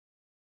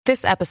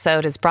This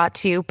episode is brought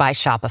to you by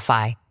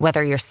Shopify.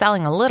 Whether you're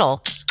selling a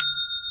little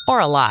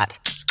or a lot,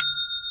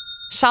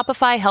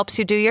 Shopify helps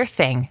you do your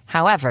thing,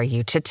 however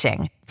you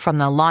cha-ching. From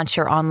the launch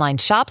your online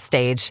shop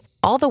stage,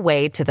 all the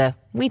way to the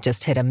we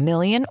just hit 1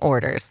 million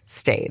orders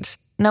stage.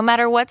 No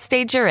matter what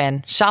stage you're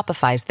in,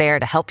 Shopify's there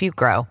to help you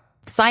grow.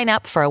 Sign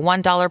up for a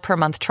 $1 per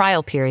month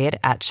trial period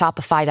at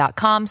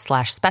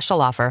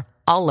shopify.com/special offer,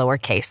 all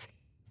lowercase.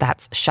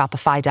 That's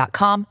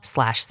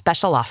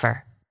shopify.com/special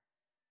offer.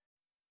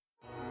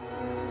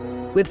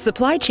 With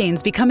supply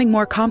chains becoming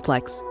more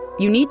complex,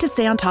 you need to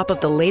stay on top of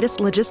the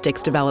latest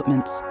logistics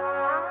developments.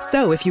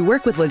 So if you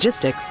work with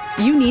logistics,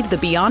 you need the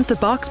Beyond the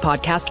Box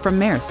podcast from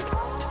Maersk.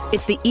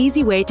 It's the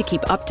easy way to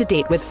keep up to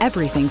date with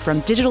everything from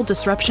digital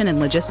disruption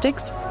in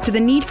logistics to the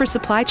need for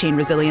supply chain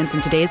resilience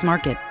in today's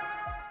market.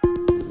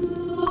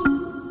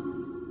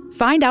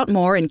 Find out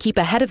more and keep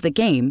ahead of the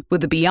game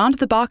with the Beyond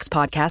the Box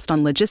podcast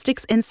on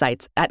logistics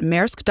insights at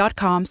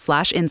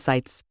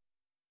maersk.com/insights.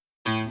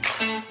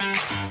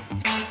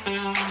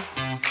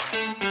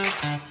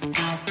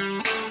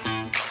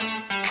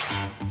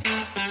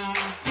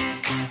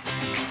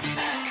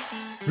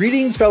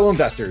 Greetings, fellow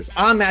investors.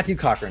 I'm Matthew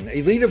Cochran,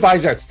 a lead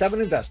advisor at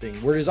Seven Investing,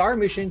 where it is our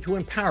mission to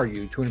empower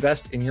you to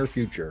invest in your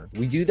future.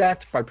 We do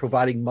that by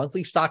providing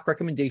monthly stock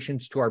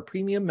recommendations to our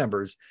premium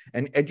members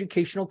and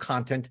educational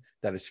content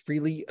that is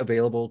freely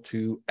available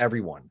to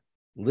everyone.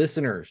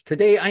 Listeners,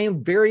 today I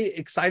am very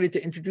excited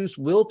to introduce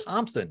Will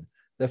Thompson,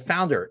 the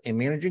founder and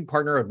managing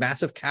partner of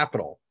Massive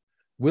Capital.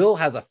 Will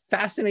has a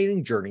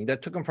fascinating journey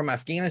that took him from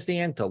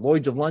Afghanistan to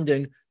Lloyd's of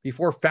London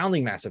before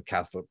founding Massive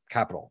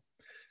Capital.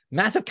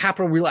 Massive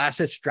Capital Real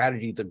Asset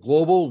Strategy is a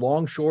global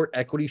long-short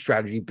equity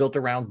strategy built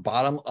around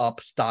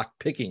bottom-up stock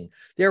picking.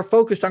 They are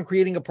focused on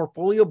creating a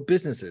portfolio of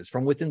businesses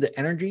from within the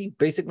energy,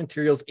 basic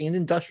materials, and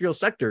industrial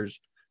sectors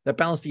that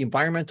balance the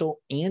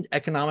environmental and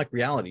economic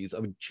realities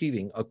of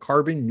achieving a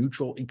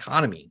carbon-neutral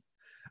economy.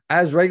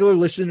 As regular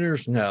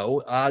listeners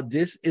know,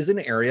 this is an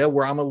area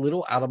where I'm a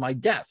little out of my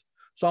depth,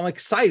 so I'm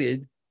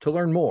excited to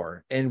learn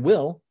more. And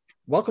Will,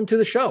 welcome to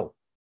the show.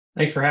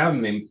 Thanks for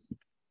having me.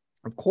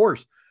 Of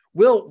course.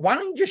 Will, why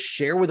don't you just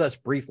share with us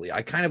briefly?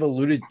 I kind of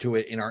alluded to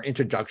it in our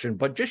introduction,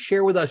 but just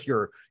share with us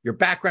your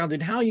background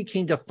and how you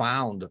came to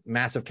found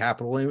Massive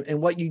Capital and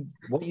what you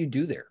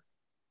do there.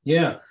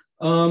 Yeah.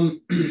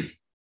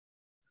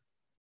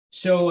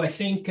 So I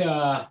think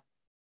I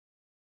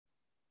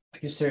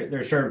guess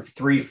there's sort of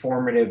three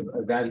formative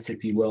events,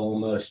 if you will,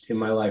 almost in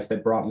my life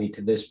that brought me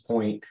to this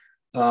point.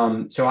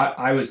 So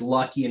I was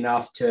lucky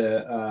enough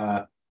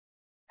to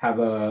have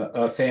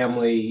a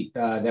family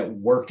that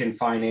worked in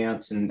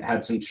finance and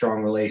had some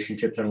strong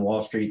relationships on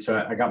Wall Street.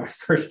 So I got my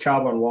first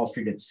job on Wall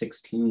Street at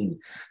 16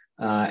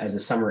 as a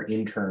summer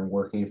intern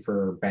working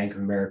for Bank of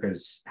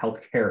America's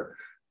healthcare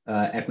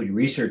equity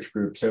research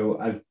group. So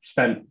I've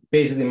spent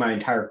basically my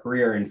entire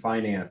career in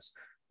finance,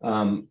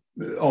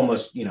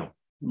 almost,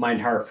 my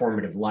entire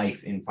formative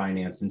life in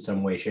finance in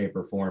some way, shape,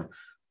 or form.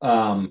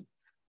 But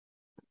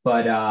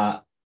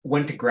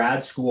went to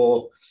grad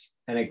school,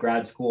 and at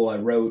grad school, I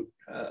wrote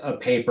a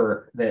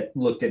paper that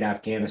looked at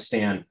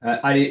Afghanistan.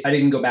 I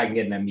didn't go back and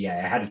get an MBA.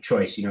 I had a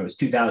choice. It was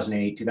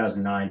 2008,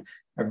 2009.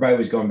 Everybody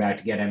was going back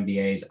to get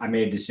MBAs. I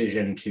made a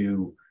decision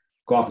to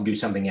go off and do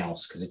something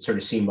else because it sort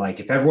of seemed like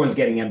if everyone's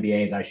getting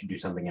MBAs, I should do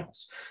something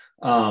else.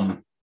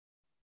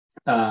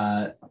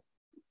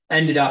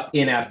 Ended up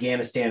in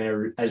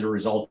Afghanistan as a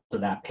result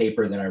of that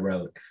paper that I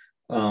wrote.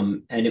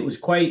 And it was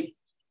quite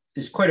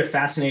a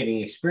fascinating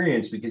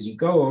experience because you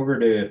go over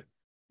to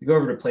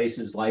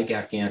places like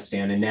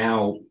Afghanistan, and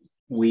now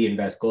we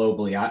invest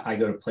globally. I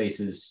go to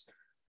places,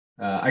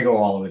 I go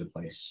all over the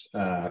place,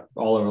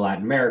 all over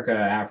Latin America,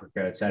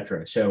 Africa, et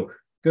cetera. So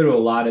go to a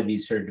lot of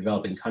these sort of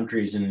developing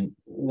countries. And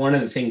one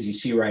of the things you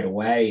see right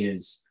away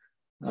is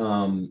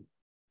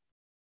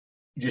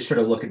just sort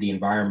of look at the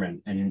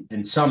environment.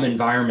 And some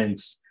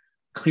environments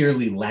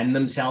clearly lend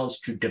themselves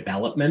to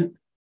development,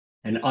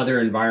 and other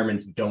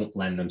environments don't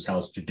lend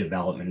themselves to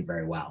development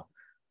very well.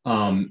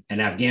 And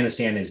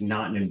Afghanistan is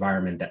not an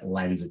environment that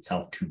lends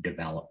itself to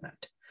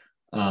development.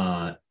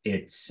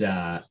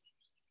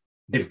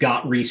 They've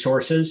got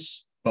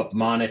resources, but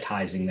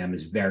monetizing them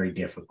is very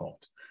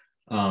difficult.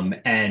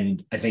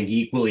 And I think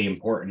equally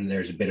important,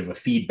 there's a bit of a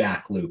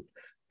feedback loop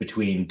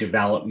between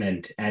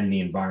development and the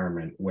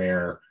environment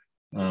where,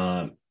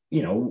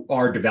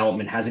 our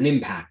development has an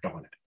impact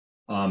on it.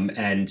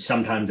 And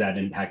sometimes that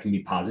impact can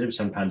be positive.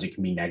 Sometimes it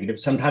can be negative.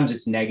 Sometimes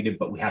it's negative,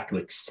 but we have to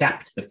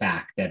accept the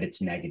fact that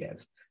it's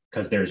negative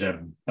because there's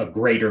a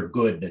greater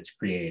good that's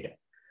created.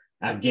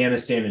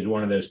 Afghanistan is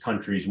one of those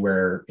countries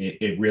where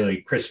it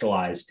really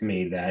crystallized to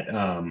me that,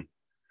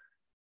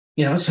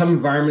 some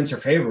environments are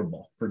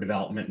favorable for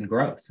development and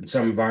growth, and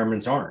some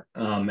environments aren't.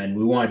 And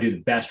we want to do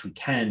the best we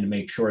can to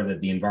make sure that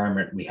the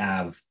environment we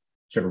have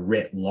sort of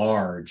writ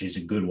large is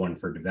a good one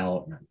for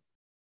development.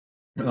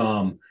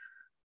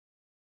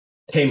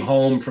 Came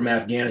home from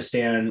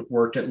Afghanistan,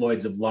 worked at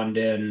Lloyd's of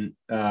London,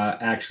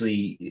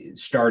 actually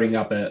starting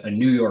up a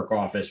New York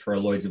office for a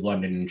Lloyd's of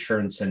London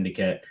insurance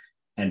syndicate,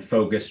 and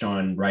focused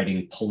on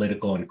writing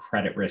political and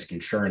credit risk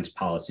insurance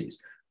policies,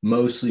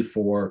 mostly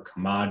for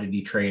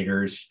commodity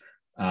traders,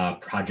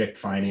 project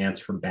finance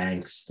for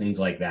banks, things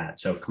like that.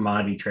 So a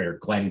commodity trader,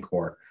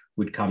 Glencore,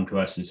 would come to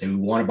us and say, we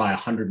want to buy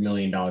 $100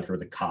 million worth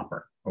of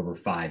copper over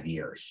 5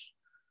 years.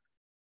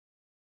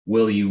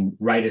 Will you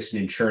write us an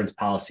insurance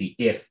policy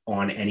if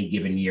on any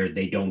given year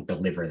they don't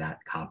deliver that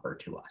copper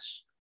to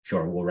us?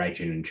 Sure, we'll write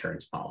you an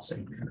insurance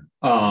policy.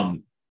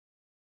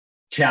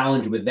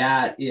 Challenge with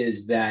that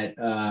is that,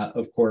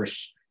 of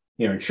course,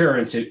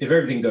 insurance, if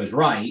everything goes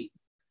right,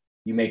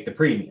 you make the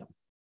premium,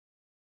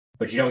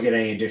 but you don't get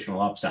any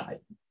additional upside.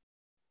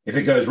 If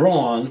it goes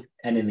wrong,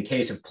 and in the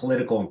case of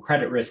political and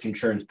credit risk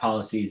insurance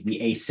policies, the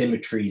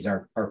asymmetries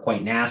are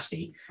quite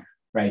nasty,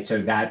 right?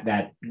 So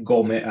that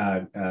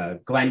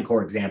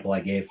Glencore example I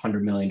gave,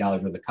 $100 million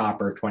worth of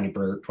copper,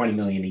 20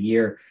 million a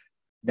year,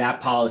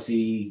 that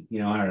policy, I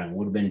don't know,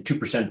 would have been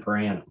 2% per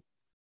annum.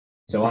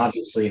 So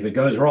obviously, if it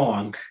goes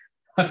wrong,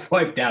 I've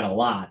wiped out a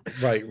lot,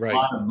 right, a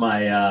lot of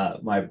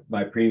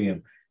my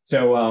premium.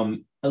 So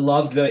I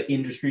loved the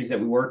industries that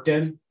we worked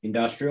in: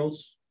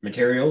 industrials,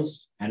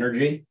 materials,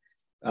 energy.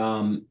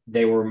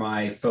 They were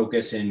my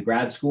focus in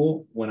grad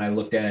school when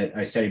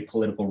I studied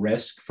political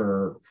risk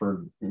for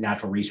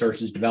natural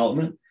resources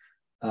development.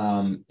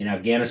 In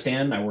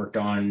Afghanistan, I worked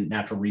on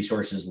natural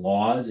resources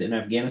laws in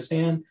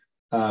Afghanistan.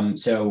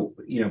 So,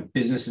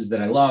 businesses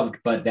that I loved,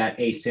 but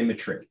that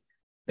asymmetry,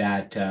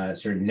 that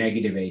sort of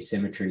negative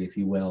asymmetry, if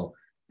you will,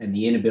 and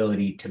the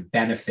inability to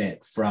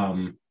benefit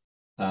from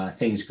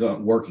things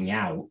working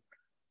out,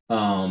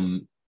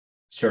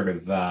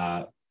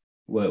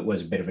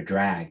 was a bit of a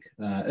drag,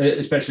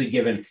 especially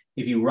given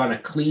if you run a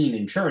clean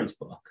insurance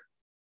book,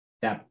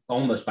 that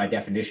almost by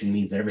definition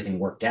means that everything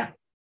worked out.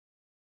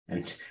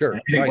 And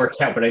everything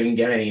worked out, but I didn't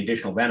get any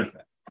additional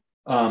benefit.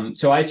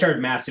 So I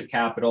started Massive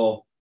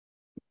Capital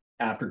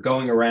after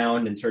going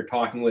around and started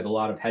talking with a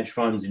lot of hedge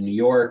funds in New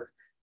York.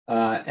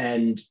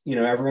 And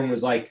everyone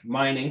was like,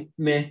 mining,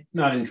 meh,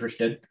 not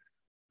interested.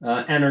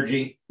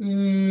 Energy,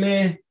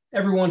 meh,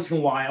 every once in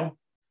a while.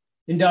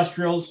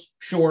 Industrials,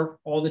 sure,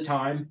 all the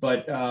time,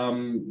 but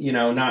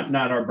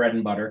not our bread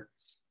and butter.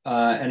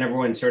 And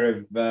everyone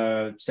sort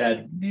of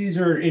said, these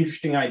are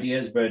interesting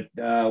ideas, but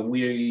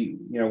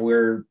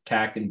we're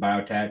tech and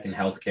biotech and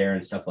healthcare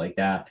and stuff like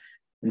that.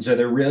 And so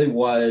there really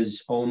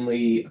was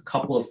only a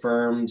couple of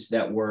firms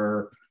that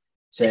were,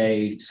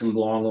 say, some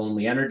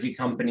long-only energy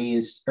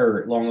companies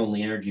or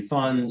long-only energy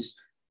funds.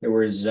 There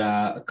was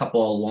a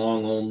couple of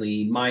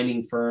long-only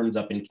mining firms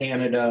up in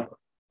Canada,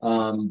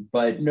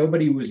 but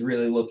nobody was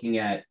really looking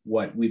at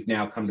what we've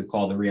now come to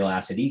call the real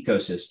asset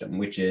ecosystem,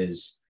 which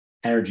is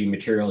energy,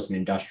 materials, and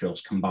industrials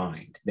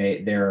combined.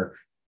 They're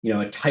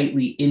a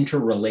tightly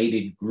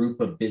interrelated group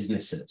of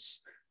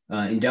businesses.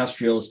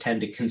 Industrials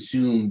tend to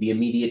consume the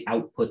immediate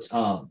outputs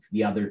of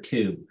the other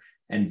two,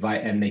 and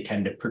they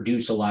tend to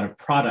produce a lot of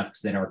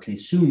products that are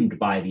consumed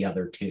by the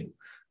other two.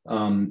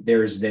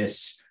 There's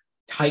this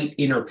tight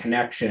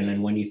interconnection,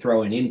 and when you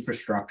throw in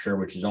infrastructure,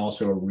 which is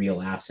also a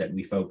real asset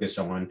we focus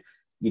on,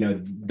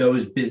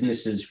 those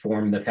businesses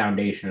form the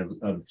foundation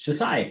of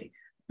society.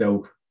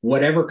 So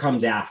whatever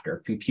comes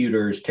after,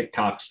 computers,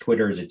 TikToks,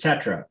 Twitters, et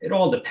cetera, it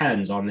all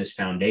depends on this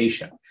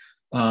foundation.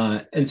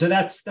 And so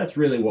that's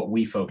really what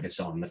we focus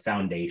on, the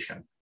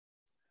foundation.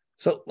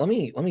 So let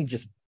me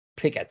just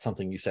pick at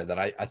something you said that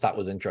I thought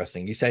was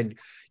interesting. You said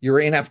you were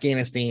in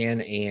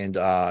Afghanistan and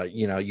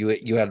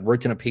you had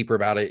written a paper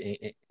about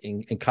it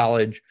in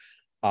college.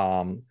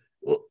 And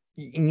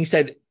you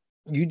said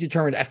you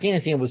determined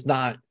Afghanistan was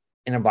not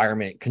an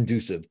environment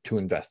conducive to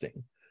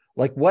investing.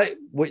 Like what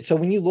so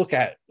when you look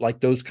at like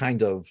those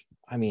kind of,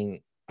 I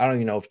don't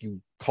even know if you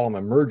call them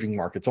emerging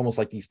markets, almost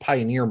like these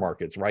pioneer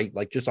markets, right?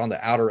 Like just on the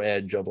outer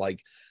edge of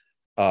like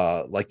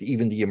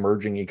even the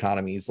emerging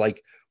economies,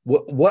 like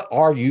what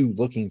are you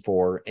looking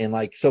for? And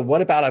like, so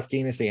what about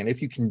Afghanistan?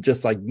 If you can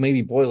just like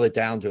maybe boil it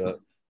down to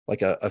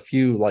a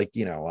few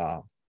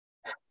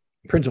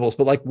principles,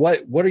 but like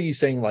what are you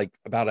saying like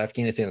about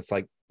Afghanistan? It's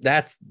like,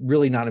 that's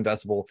really not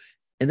investable.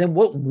 And then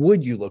what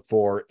would you look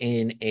for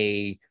in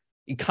a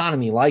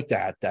economy like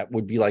that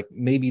would be like,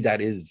 maybe that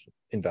is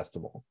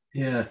investable?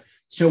 Yeah.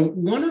 So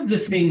one of the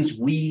things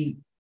we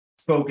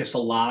focus a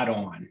lot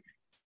on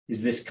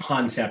is this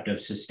concept of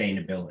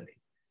sustainability.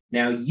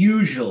 Now,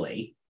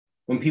 usually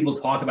when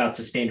people talk about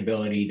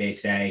sustainability, they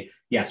say,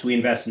 yes, we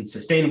invest in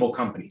sustainable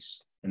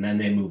companies, and then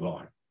they move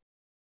on.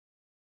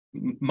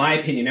 My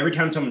opinion, every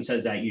time someone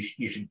says that, you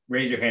should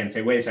raise your hand and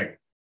say, wait a second.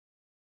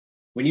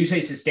 When you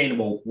say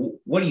sustainable,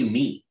 what do you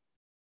mean?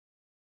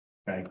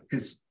 Okay,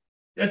 because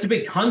that's a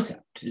big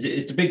concept.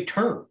 It's a big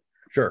term.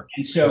 Sure.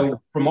 And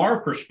so from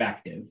our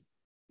perspective,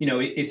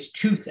 it's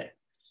two things.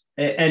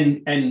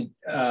 And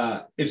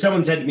if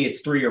someone said to me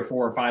it's 3 or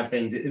 4 or 5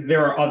 things,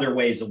 there are other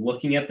ways of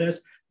looking at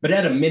this, but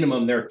at a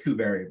minimum, there are 2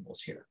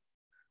 variables here.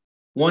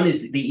 One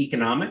is the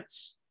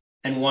economics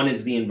and one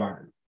is the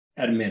environment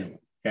at a minimum.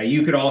 Okay,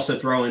 you could also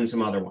throw in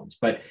some other ones,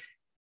 but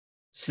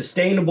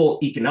sustainable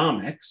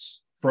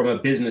economics from a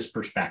business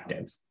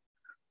perspective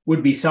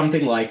would be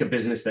something like a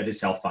business that is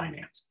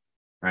self-financed.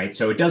 right?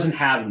 So it doesn't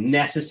have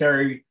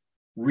necessary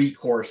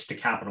recourse to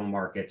capital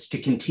markets to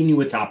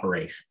continue its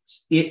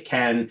operations. It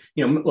can,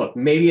 look,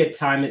 maybe at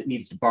time it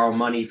needs to borrow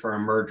money for a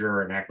merger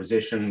or an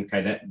acquisition.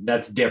 Okay,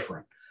 that's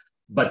different.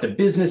 But the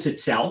business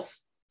itself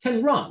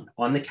can run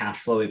on the cash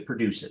flow it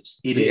produces.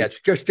 It's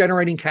just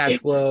generating cash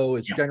flow.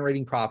 It's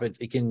generating profits.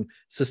 It can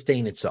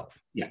sustain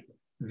itself. Yeah.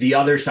 The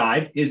other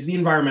side is the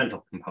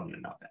environmental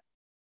component of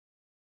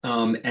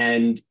it.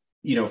 And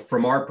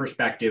from our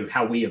perspective,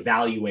 how we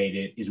evaluate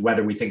it is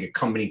whether we think a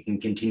company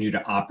can continue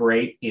to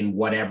operate in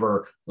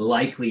whatever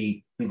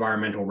likely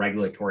environmental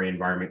regulatory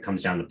environment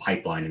comes down the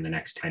pipeline in the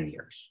next 10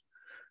 years.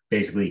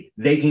 Basically,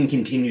 they can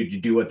continue to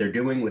do what they're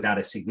doing without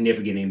a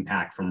significant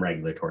impact from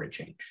regulatory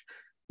change.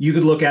 You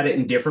could look at it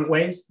in different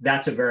ways.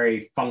 That's a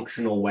very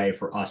functional way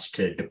for us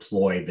to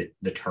deploy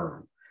the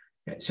term.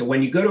 Okay. So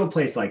when you go to a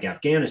place like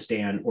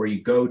Afghanistan, or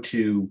you go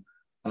to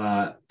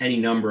any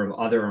number of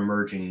other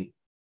emerging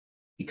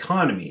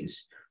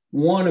economies,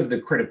 one of the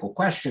critical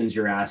questions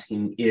you're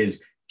asking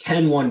is,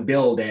 can one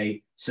build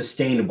a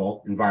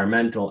sustainable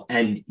environmental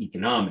and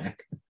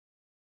economic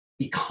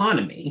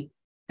economy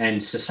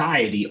and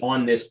society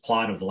on this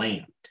plot of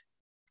land?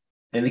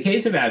 In the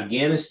case of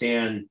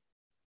Afghanistan,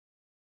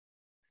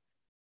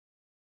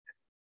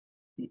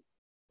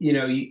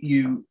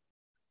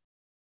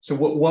 so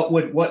what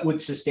would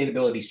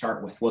sustainability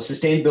start with? Well,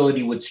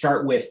 sustainability would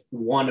start with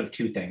one of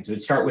two things. It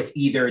would start with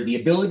either the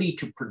ability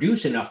to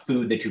produce enough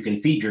food that you can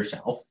feed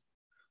yourself,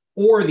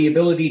 or the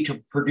ability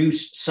to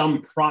produce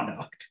some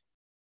product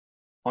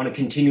on a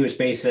continuous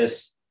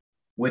basis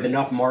with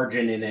enough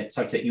margin in it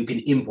such that you can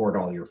import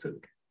all your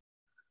food.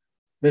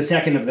 The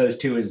second of those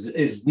two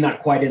is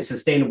not quite as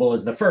sustainable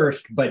as the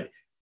first, but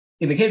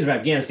in the case of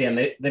Afghanistan,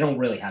 they don't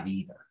really have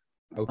either.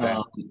 Okay.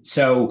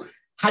 So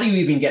how do you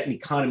even get an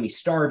economy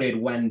started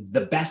when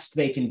the best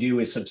they can do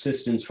is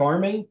subsistence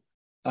farming?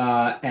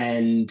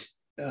 And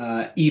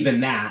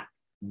even that,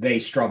 they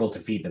struggle to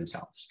feed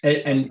themselves.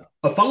 And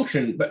a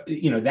function, but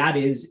that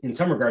is in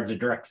some regards a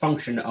direct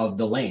function of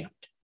the land,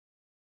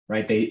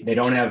 right? They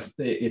don't have,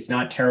 it's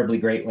not terribly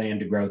great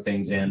land to grow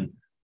things in.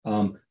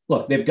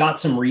 Look, they've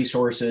got some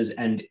resources,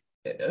 and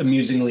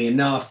amusingly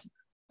enough,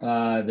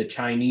 the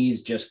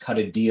Chinese just cut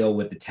a deal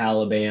with the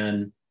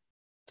Taliban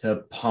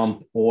to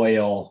pump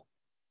oil.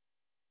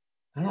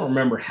 I don't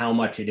remember how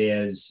much it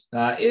is.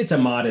 It's a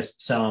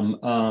modest sum.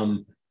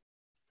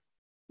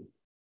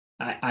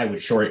 I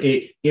would short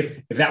it.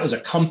 If that was a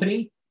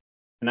company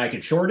and I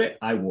could short it,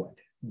 I would,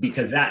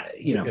 because that,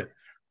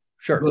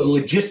 Sure. The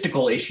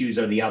logistical issues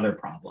are the other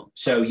problem.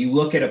 So you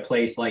look at a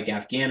place like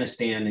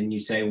Afghanistan and you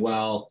say,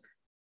 well,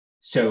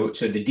 so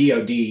the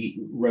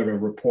DOD wrote a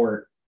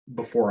report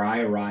before I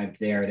arrived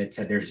there that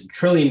said there's $1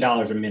 trillion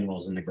of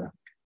minerals in the ground.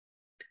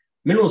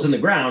 Minerals in the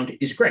ground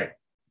is great.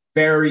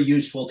 Very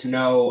useful to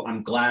know.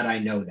 I'm glad I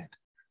know that.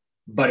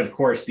 But of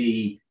course,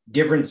 the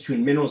difference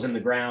between minerals in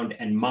the ground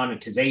and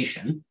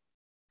monetization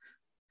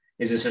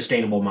is a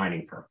sustainable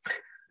mining firm.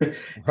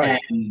 Right.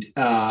 And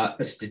a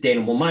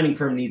sustainable mining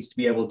firm needs to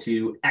be able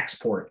to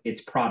export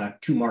its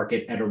product to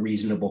market at a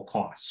reasonable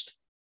cost.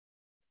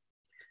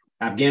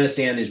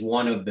 Afghanistan is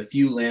one of the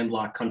few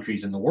landlocked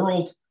countries in the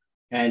world.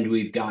 And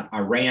we've got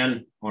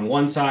Iran on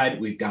one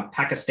side, we've got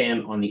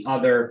Pakistan on the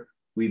other.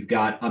 We've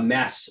got a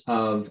mess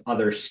of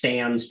other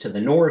stands to the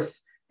north,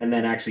 and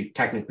then actually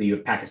technically you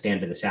have Pakistan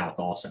to the south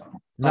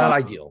also. Not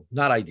ideal.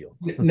 Not ideal.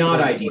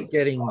 Not ideal.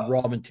 Getting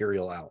raw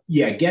material out.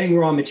 Yeah, getting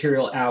raw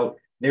material out.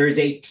 There is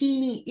a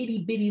teeny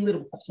itty bitty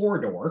little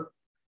corridor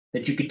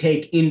that you could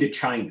take into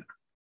China,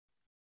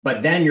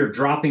 but then you're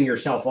dropping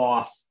yourself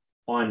off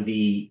on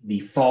the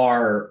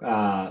far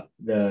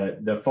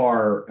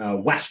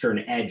western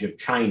edge of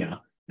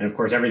China, and of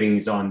course everything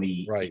is on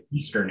the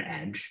eastern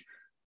edge.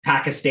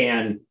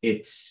 Pakistan,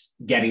 it's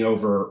getting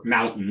over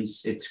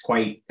mountains. It's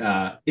quite,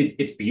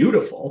 it's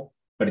beautiful,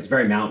 but it's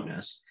very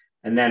mountainous.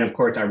 And then, of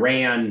course,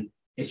 Iran,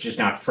 it's just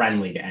not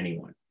friendly to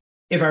anyone.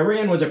 If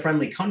Iran was a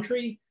friendly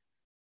country,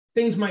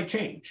 things might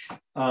change.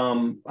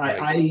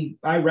 I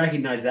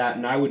recognize that,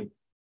 and I would,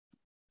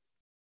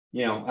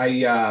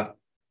 I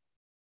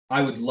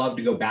would love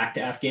to go back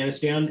to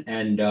Afghanistan,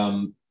 and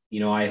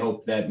I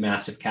hope that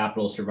massive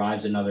capital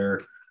survives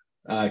another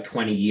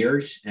 20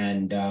 years,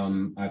 and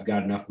I've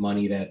got enough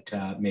money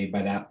that maybe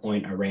by that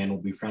point Iran will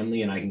be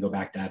friendly, and I can go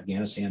back to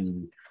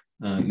Afghanistan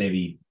and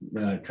maybe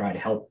try to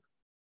help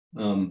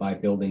by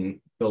building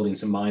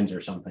some mines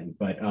or something.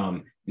 But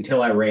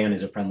until Iran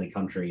is a friendly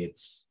country,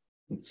 it's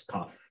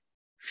tough.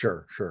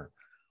 Sure.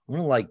 I'm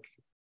gonna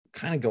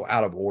kind of go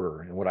out of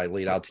order in what I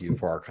laid out to you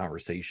for our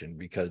conversation,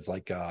 because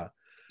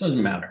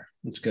doesn't matter.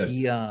 It's good.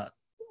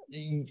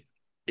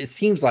 It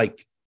seems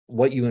like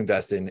what you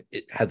invest in,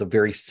 it has a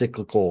very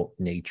cyclical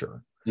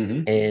nature.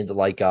 Mm-hmm. And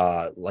like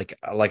I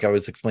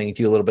was explaining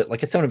to you a little bit,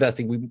 like at Sound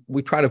Investing,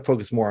 we try to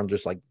focus more on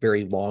just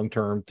very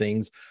long-term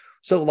things.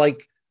 So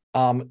what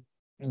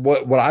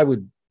I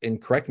would,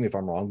 and correct me if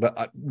I'm wrong,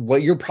 but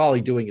what you're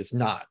probably doing is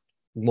not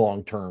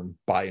long-term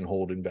buy and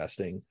hold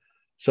investing.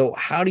 So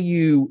how do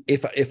you,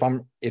 if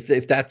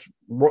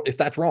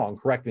that's wrong,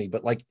 correct me,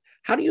 but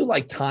how do you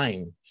like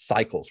time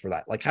cycles for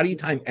that? Like, how do you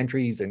time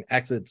entries and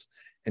exits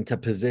into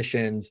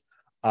positions?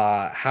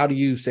 How do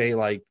you say,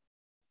 like,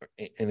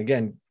 and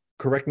again,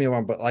 correct me if I'm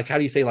wrong, but like, how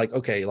do you say, like,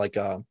 okay, like,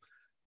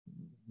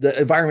 the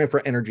environment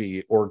for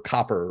energy or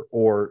copper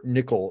or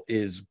nickel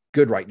is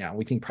good right now.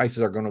 We think prices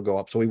are going to go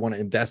up. So we want to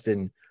invest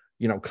in,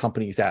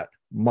 companies that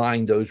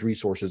mine those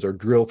resources or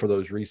drill for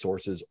those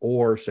resources,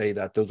 or say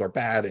that those are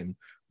bad and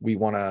we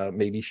want to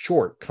maybe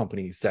short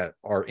companies that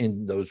are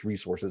in those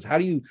resources. How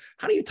do you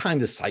time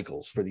the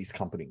cycles for these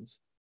companies?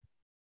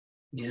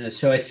 Yeah.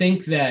 So I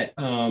think that,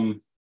 so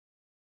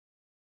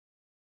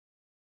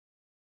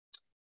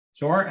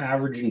our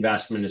average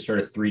investment is sort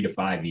of 3 to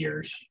 5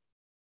 years.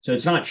 So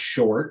it's not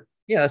short.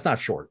 Yeah, that's not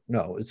short.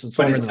 No, it's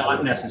but it's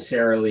not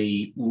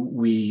necessarily,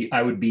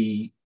 I would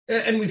be,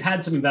 and we've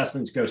had some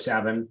investments go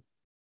 7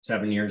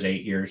 years,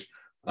 8 years.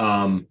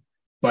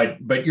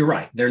 But you're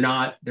right. They're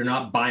not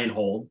buy and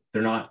hold.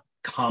 They're not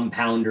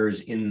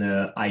compounders in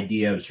the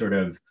idea of sort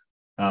of,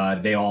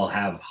 they all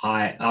have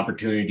high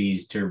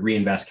opportunities to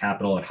reinvest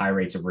capital at high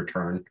rates of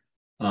return.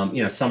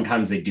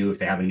 Sometimes they do if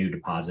they have a new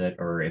deposit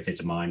or if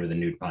it's a mine with a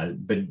new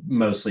deposit, but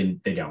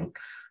mostly they don't.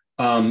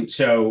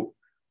 So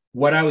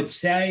what I would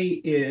say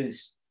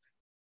is,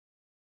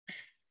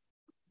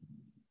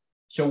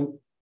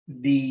 so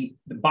the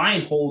buy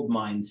and hold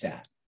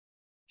mindset,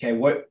 okay,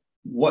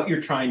 what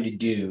you're trying to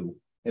do,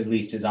 at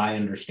least as I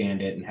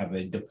understand it and have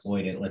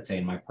deployed it, let's say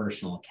in my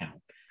personal account,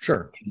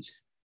 sure, is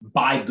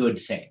buy good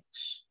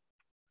things.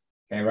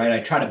 Okay, right? I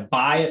try to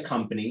buy a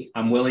company.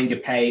 I'm willing to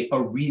pay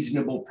a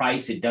reasonable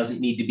price. It doesn't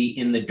need to be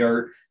in the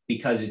dirt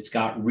because it's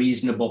got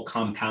reasonable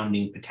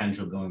compounding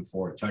potential going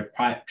forward. So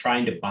I'm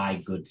trying to buy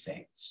good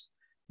things.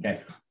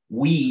 Okay,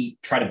 we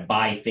try to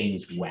buy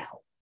things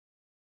well.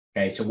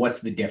 Okay, so what's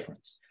the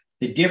difference?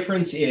 The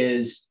difference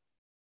is,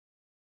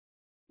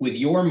 with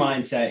your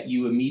mindset,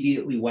 you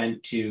immediately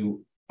went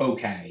to,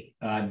 okay,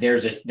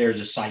 there's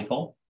a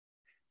cycle,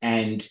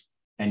 and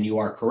you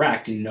are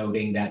correct in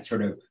noting that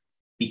sort of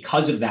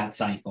because of that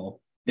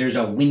cycle, there's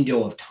a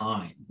window of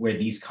time where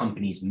these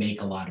companies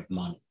make a lot of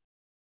money.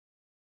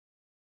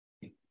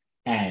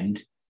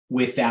 And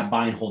with that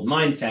buy and hold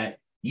mindset,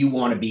 you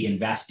want to be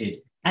invested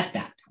at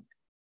that time.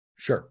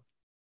 Sure.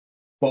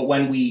 But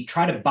when we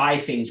try to buy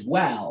things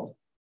well,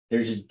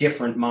 there's a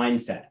different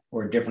mindset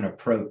or a different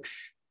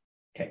approach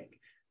take.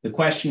 The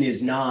question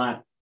is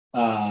not,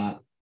 are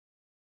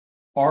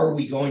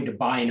we going to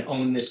buy and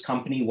own this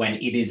company when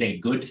it is a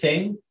good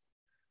thing?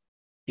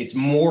 It's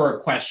more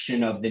a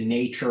question of the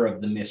nature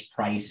of the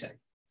mispricing.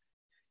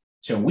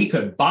 So we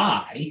could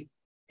buy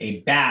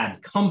a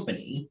bad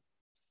company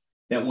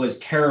that was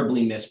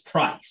terribly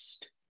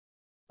mispriced.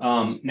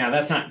 Now,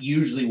 that's not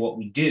usually what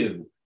we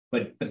do,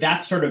 but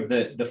that's sort of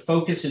the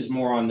focus is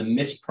more on the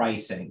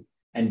mispricing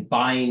and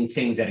buying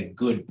things at a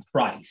good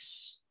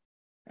price.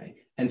 Right?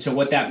 And so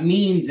what that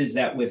means is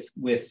that with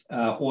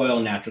oil,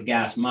 natural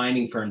gas,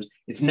 mining firms,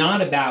 it's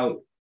not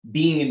about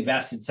being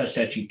invested such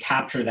that you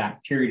capture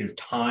that period of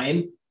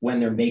time when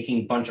they're making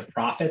a bunch of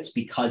profits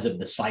because of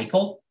the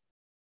cycle,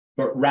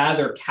 but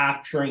rather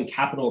capturing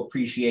capital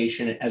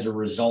appreciation as a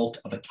result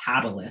of a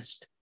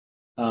catalyst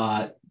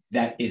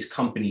that is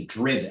company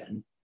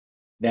driven,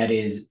 that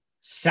is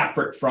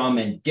separate from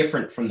and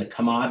different from the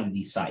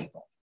commodity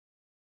cycle.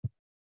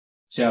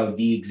 So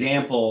the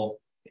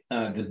example,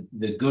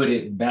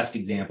 the best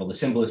example, the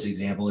simplest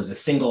example is a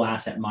single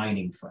asset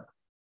mining firm.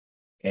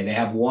 Okay, they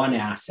have one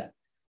asset.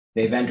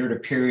 They've entered a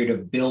period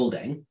of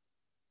building,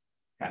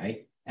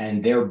 okay,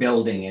 and they're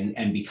building,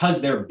 and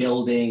because they're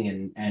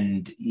building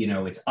and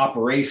it's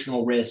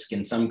operational risk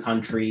in some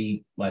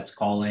country, let's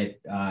call it,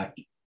 I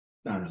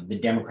don't know, the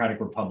Democratic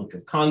Republic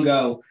of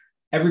Congo,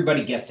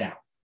 everybody gets out.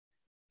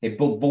 Okay,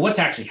 but what's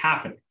actually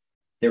happening?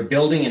 They're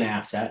building an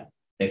asset.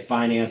 They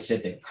financed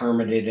it. They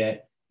permitted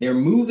it. They're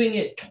moving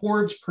it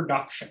towards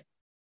production.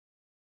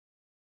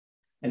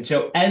 And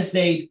so as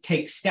they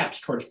take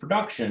steps towards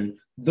production,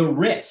 the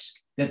risk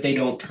that they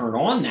don't turn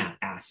on that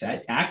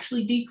asset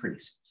actually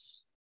decreases.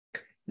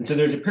 And so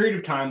there's a period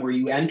of time where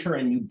you enter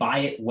and you buy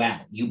it well,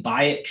 you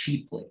buy it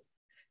cheaply.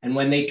 And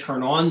when they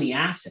turn on the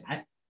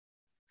asset,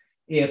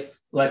 if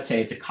let's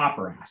say it's a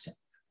copper asset,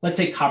 let's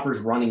say copper's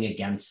running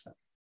against them.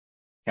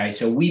 Okay,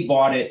 so we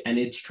bought it and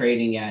it's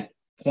trading at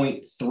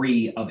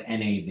 0.3 of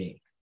NAV.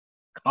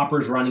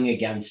 Copper's running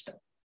against them.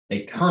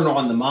 They turn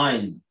on the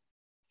mine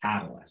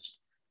catalyst.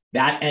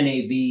 That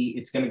NAV,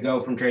 it's going to go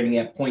from trading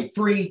at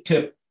 0.3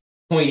 to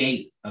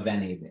 0.8 of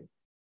NAV.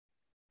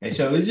 Okay,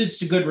 so it's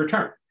just a good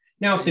return.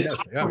 Now, if the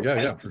copper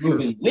is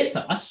moving with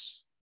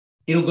us,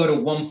 it'll go to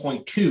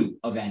 1.2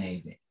 of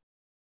NAV.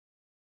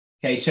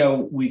 Okay,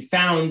 so we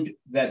found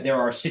that there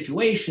are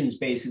situations,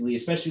 basically,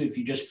 especially if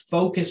you just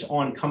focus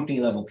on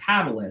company level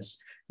catalysts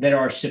that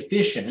are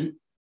sufficient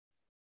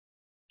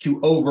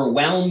to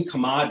overwhelm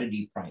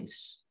commodity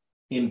price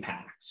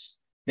impacts,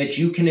 that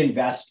you can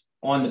invest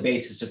on the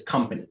basis of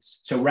companies.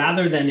 So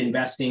rather than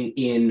investing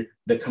in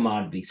the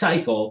commodity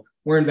cycle,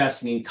 we're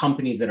investing in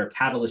companies that are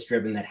catalyst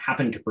driven that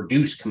happen to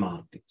produce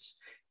commodities.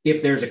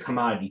 If there's a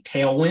commodity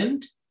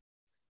tailwind,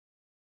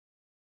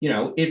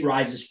 it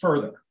rises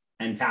further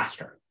and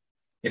faster.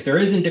 If there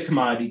isn't a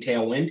commodity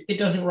tailwind, it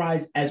doesn't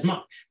rise as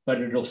much, but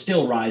it'll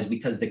still rise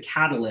because the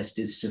catalyst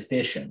is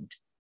sufficient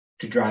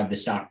to drive the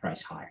stock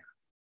price higher.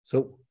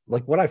 So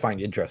like what I find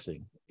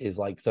interesting is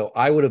like, so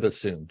I would have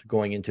assumed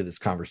going into this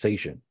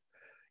conversation,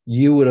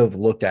 you would have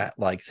looked at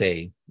like,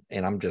 say,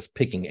 and I'm just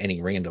picking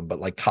any random, but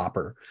like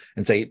copper,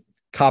 and say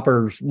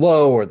copper's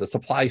low or the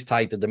supply's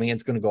tight, the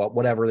demand's going to go up,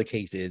 whatever the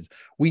case is.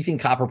 We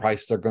think copper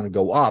prices are going to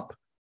go up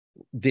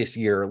this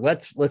year.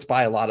 Let's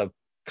buy a lot of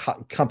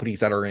companies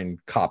that are in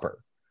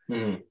copper.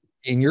 And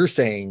you're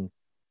saying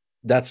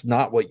that's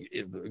not what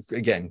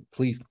again,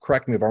 please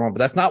correct me if I'm wrong, but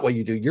that's not what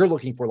you do. You're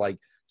looking for like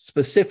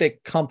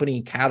specific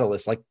company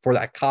catalysts, like for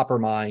that copper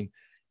mine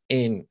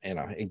in, and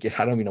I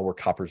don't even know where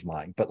copper's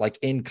mined, but like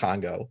in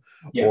Congo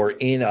or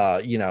in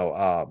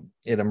an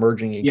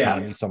emerging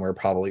economy somewhere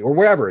probably, or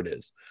wherever it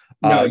is.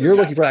 You're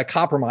looking for that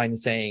copper mine and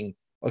saying,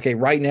 okay,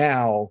 right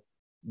now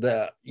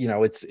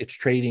it's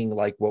trading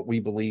like what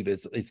we believe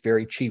is it's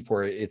very cheap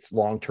for its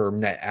long-term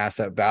net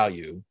asset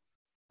value.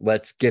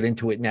 Let's get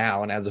into it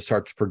now. And as it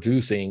starts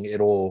producing,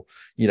 it'll,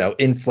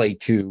 inflate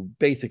to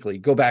basically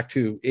go back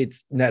to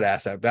its net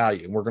asset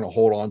value. And we're going to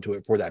hold on to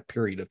it for that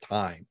period of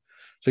time.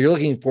 So you're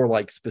looking for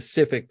like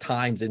specific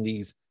times in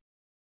these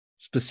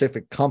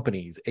specific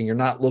companies, and you're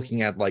not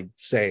looking at like,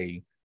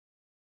 say,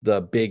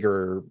 the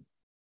bigger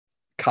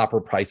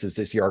copper prices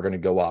this year are going to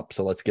go up.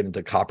 So let's get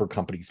into copper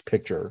companies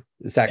picture.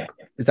 Is that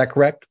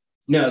correct?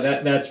 No,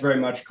 that's very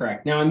much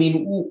correct. Now, I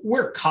mean,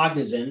 we're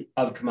cognizant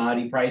of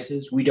commodity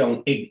prices. We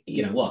don't,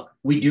 look,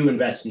 we do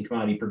invest in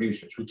commodity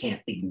producers. We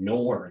can't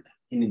ignore them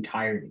in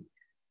entirety.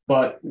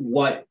 But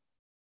what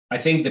I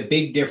think the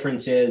big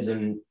difference is,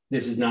 and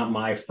this is not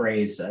my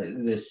phrase,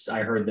 I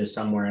heard this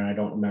somewhere and I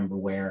don't remember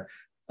where,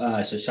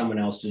 so someone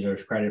else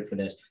deserves credit for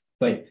this.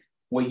 But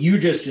what you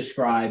just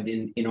described,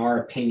 in our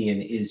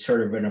opinion, is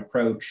sort of an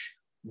approach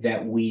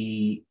that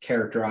we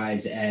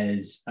characterize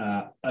as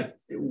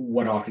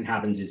what often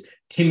happens is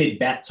timid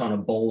bets on a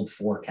bold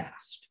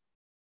forecast.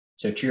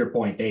 So to your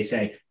point, they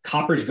say,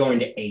 copper's going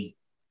to 8.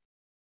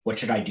 What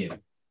should I do?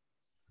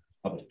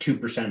 I'll put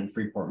 2% in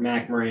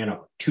Freeport-McMoRan,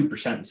 I'll put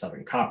 2% in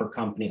Southern Copper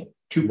Company,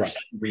 2%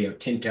 in Rio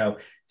Tinto,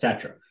 et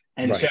cetera.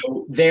 And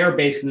so there,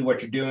 basically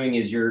what you're doing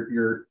is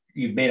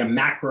you've made a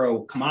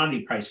macro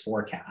commodity price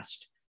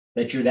forecast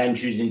that you're then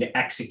choosing to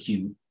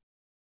execute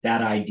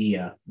that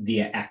idea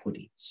via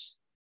equities.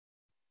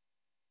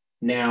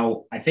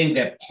 Now, I think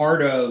that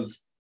part of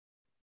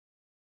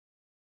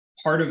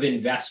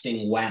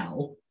investing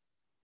well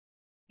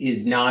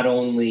is not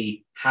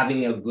only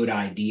having a good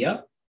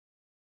idea,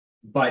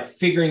 but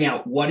figuring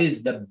out what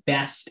is the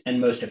best and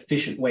most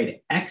efficient way to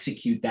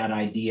execute that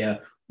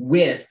idea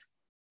with,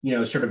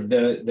 sort of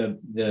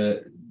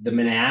the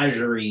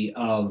menagerie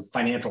of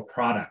financial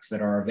products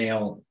that are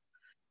available.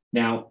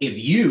 Now, if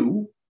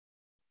you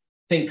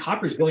think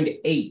copper is going to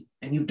 8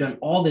 and you've done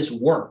all this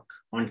work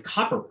on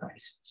copper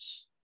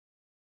prices,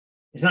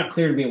 it's not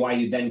clear to me why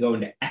you then go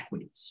into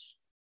equities.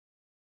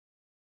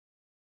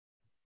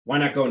 Why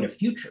not go into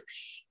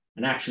futures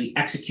and actually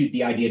execute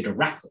the idea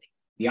directly?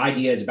 The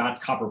idea is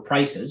about copper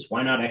prices.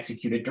 Why not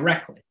execute it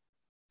directly?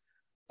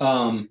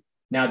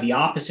 Now, the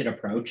opposite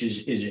approach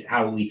is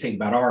how we think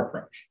about our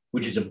approach,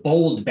 which is a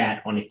bold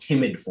bet on a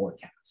timid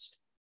forecast.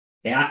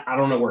 Okay, I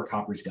don't know where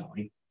copper's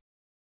going.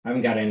 I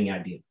haven't got any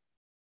idea.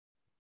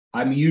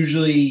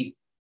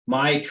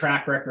 My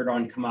track record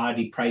on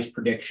commodity price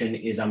prediction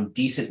is I'm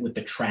decent with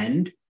the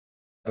trend.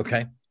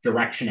 Okay.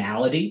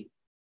 Directionality.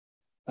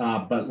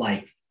 But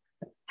like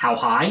how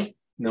high?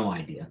 No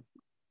idea.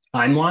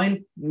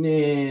 Timeline?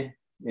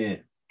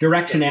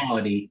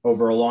 Directionality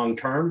over a long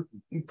term,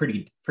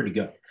 pretty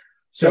good.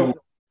 So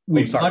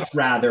we'd much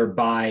rather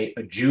buy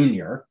a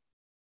junior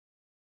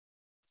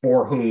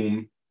for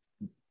whom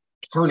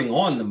turning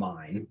on the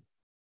mine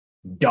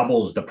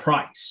doubles the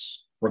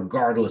price,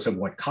 regardless of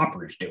what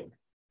copper is doing,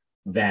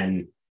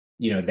 than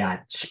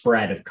that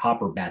spread of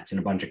copper bets and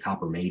a bunch of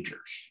copper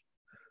majors.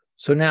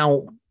 So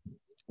now,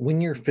 when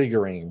you're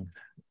figuring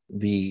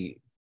the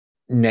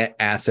net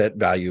asset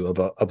value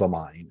of a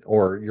mine,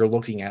 or you're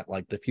looking at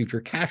like the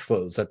future cash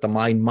flows that the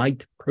mine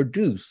might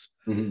produce,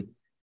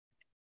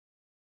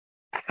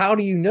 how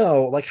do you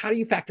know? Like, how do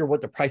you factor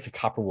what the price of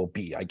copper will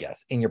be? I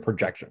guess in your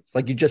projections,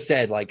 like you just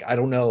said, like I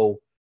don't know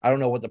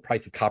what the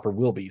price of copper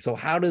will be. So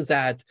how does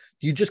that,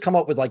 do you just come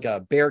up with like a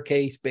bear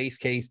case, base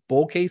case,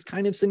 bull case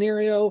kind of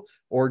scenario,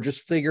 or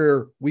just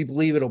figure we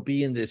believe it'll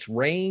be in this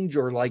range?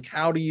 Or like,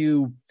 how do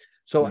you,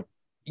 if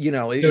you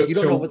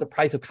don't know what the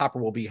price of copper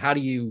will be, how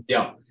do you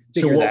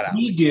figure that out?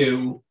 We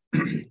do,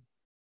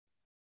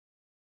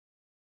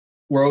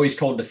 we're always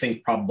told to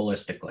think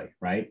probabilistically,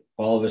 right?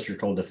 All of us are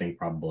told to think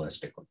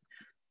probabilistically.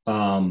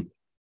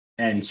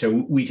 And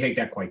so we take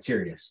that quite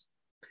serious.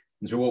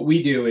 And so what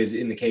we do is,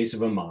 in the case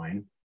of a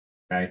mine,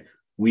 okay,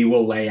 we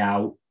will lay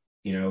out,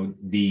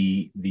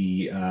 lay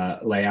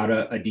out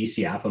a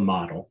DCF, a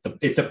model.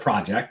 It's a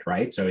project,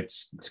 right? So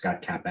it's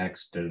got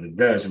CapEx,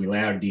 so we lay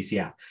out a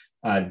DCF.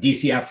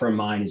 DCF for a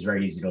mine is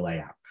very easy to lay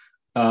out.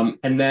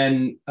 And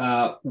then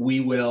we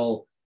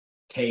will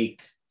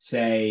take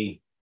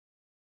say,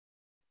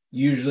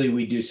 usually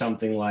we do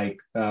something like,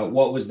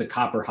 what was the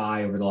copper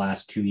high over the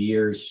last 2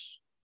 years?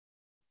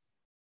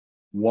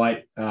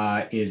 What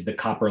is the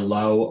copper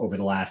low over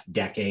the last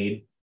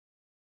decade?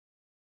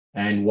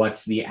 And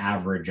what's the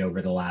average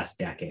over the last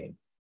decade?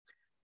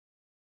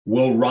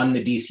 We'll run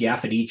the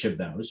DCF at each of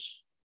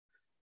those.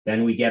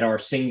 Then we get our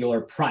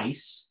singular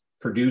price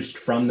produced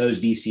from those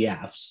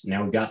DCFs.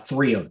 Now we've got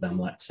 3 of them,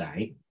 let's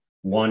say.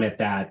 One at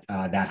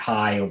that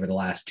high over the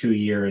last 2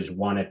 years,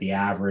 one at the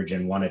average,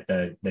 and one at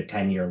the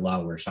 10-year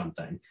low or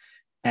something.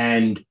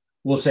 And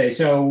we'll say,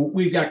 so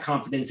we've got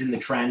confidence in the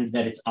trend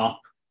that it's up.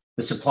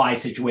 The supply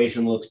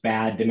situation looks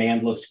bad.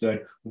 Demand looks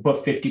good. We'll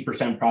put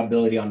 50%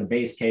 probability on the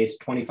base case,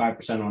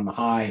 25% on the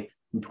high,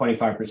 and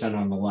 25%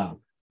 on the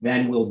low.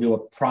 Then we'll do a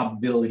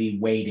probability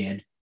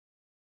weighted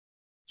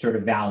sort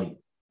of value.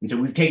 And so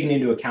we've taken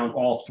into account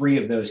all 3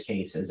 of those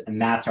cases,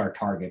 and that's our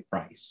target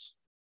price.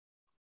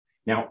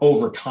 Now,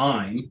 over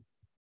time,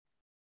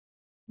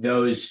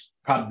 those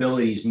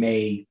probabilities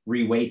may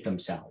reweight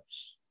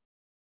themselves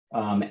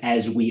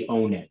as we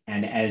own it.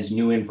 And as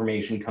new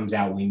information comes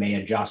out, we may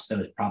adjust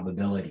those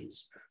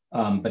probabilities.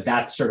 But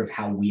that's sort of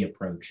how we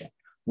approach it.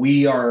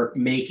 We are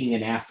making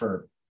an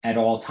effort at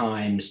all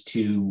times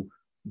to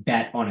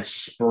bet on a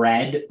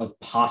spread of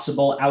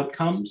possible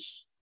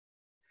outcomes,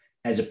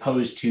 as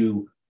opposed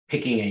to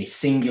picking a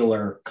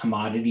singular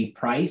commodity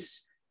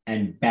price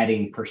and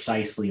betting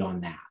precisely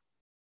on that.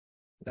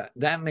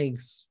 That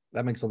makes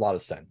a lot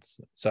of sense.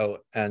 So,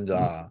 and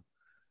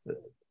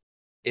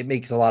it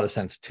makes a lot of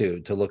sense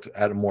too to look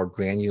at a more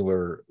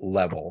granular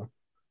level,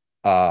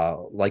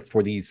 like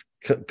for these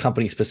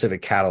company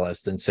specific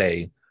catalysts, and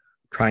say,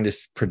 trying to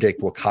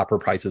predict what copper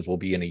prices will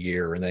be in a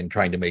year, and then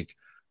trying to make,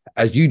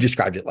 as you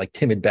described it, like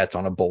timid bets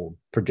on a bold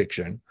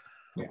prediction.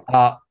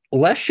 Yeah.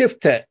 Let's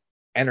shift to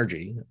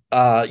energy.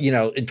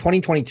 In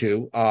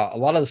 2022, a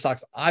lot of the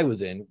stocks I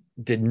was in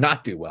did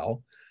not do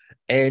well.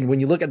 And when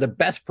you look at the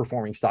best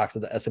performing stocks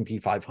of the S&P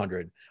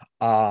 500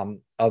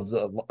 of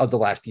the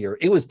last year,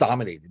 it was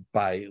dominated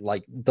by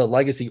like the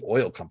legacy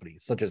oil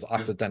companies such as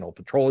Occidental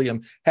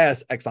Petroleum,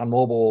 Hess,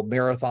 ExxonMobil,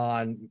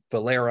 Marathon,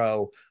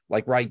 Valero.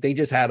 Like, right, they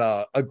just had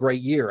a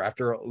great year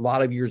after a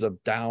lot of years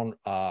of down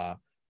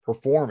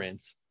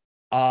performance.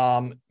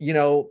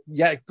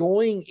 Yet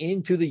going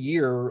into the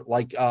year,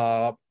 like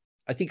I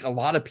think a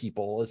lot of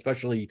people,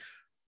 especially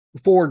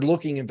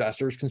forward-looking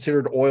investors,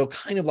 considered oil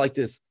kind of like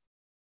this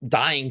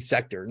dying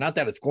sector. Not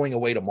that it's going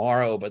away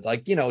tomorrow, but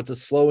like, it's a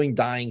slowing,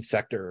 dying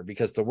sector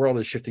because the world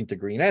is shifting to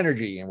green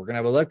energy and we're going to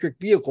have electric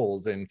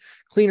vehicles and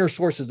cleaner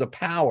sources of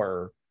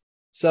power.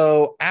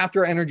 So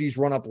after energy's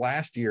run up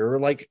last year,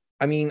 like,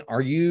 I mean, are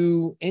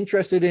you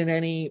interested in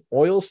any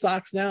oil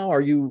stocks now?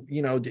 Are you,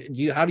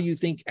 how do you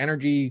think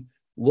energy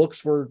looks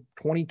for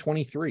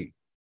 2023?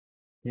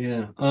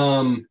 Yeah.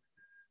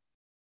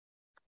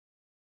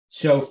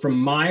 So from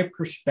my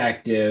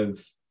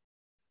perspective,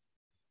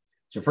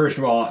 so first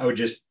of all, I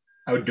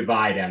would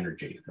divide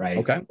energy, right?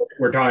 Okay.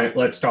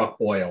 Let's talk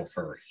oil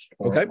first.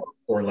 Okay.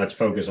 Or let's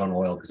focus on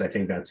oil, because I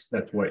think that's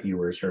what you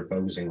were sort of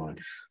focusing on.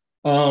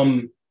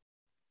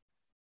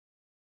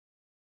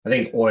 I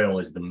think oil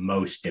is the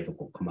most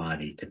difficult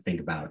commodity to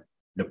think about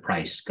the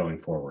price going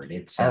forward.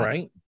 It's all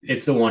right.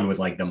 It's the one with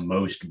like the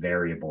most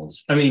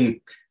variables. I mean,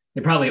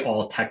 they probably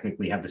all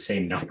technically have the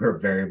same number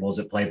of variables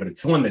at play, but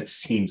it's the one that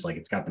seems like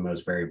it's got the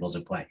most variables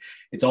at play.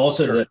 It's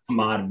also the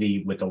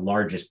commodity with the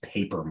largest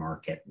paper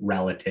market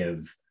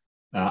relative.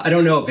 I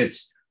don't know if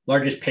it's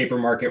largest paper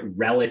market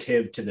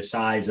relative to the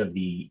size of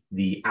the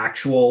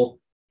actual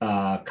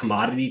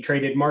commodity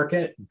traded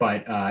market,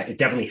 but it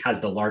definitely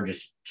has the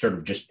largest sort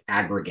of just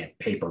aggregate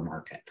paper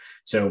market.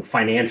 So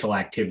financial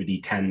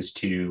activity tends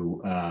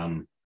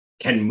to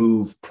can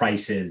move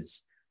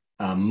prices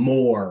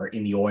more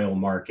in the oil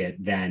market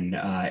than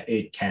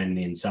it can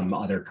in some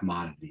other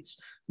commodities,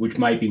 which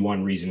might be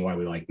one reason why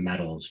we like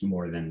metals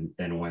more than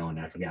oil and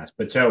natural gas.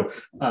 But so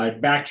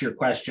back to your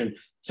question.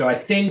 So I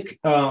think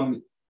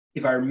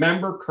if I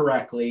remember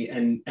correctly,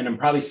 and I'm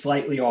probably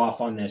slightly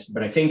off on this,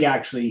 but I think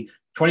actually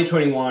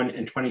 2021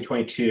 and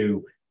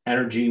 2022,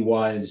 energy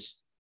was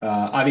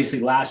obviously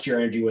last year,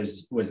 energy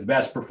was the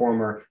best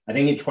performer. I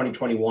think in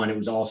 2021, it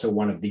was also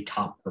one of the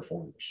top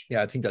performers.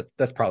 Yeah, I think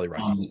that's probably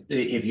right.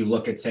 If you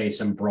look at, say,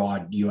 some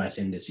broad US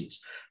indices.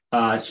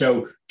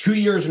 So 2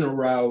 years in a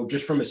row,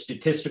 just from a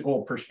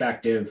statistical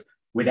perspective,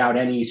 without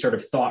any sort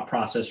of thought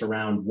process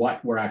around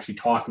what we're actually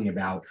talking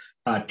about,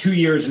 2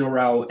 years in a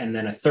row, and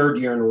then a third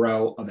year in a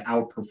row of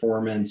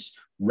outperformance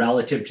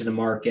relative to the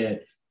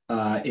market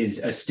is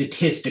a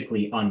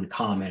statistically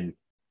uncommon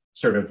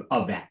sort of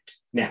event.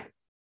 Now,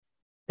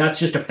 that's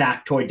just a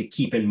factoid to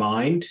keep in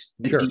mind.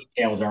 The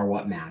details are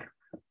what matter.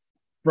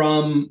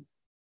 From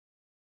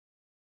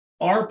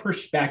our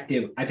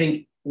perspective, I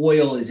think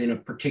oil is in a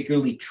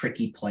particularly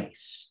tricky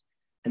place.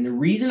 And the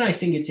reason I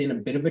think it's in a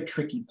bit of a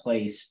tricky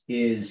place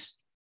is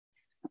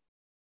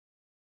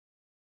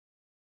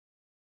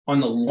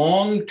on the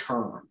long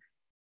term,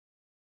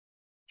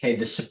 okay,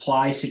 the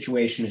supply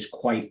situation is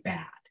quite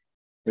bad.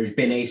 There's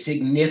been a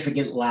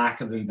significant lack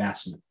of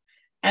investment.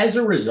 as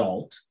a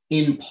result,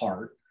 in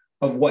part,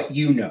 of what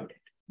you noted,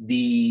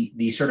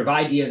 the sort of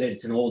idea that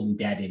it's an old and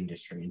dead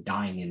industry and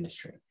dying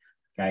industry.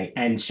 Okay.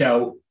 And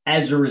so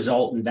as a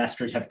result,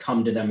 investors have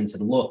come to them and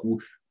said, look,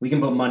 we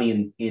can put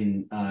money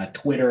in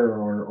Twitter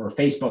or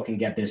Facebook and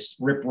get this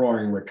rip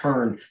roaring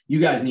return. You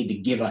guys need to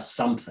give us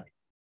something.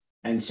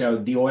 And so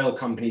the oil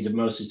companies have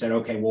mostly said,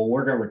 okay, well,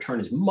 we're going to return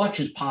as much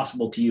as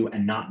possible to you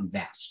and not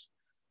invest.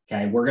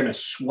 Okay. We're going to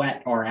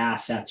sweat our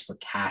assets for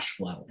cash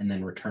flow and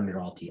then return it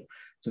all to you.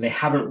 So they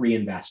haven't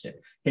reinvested.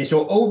 Okay.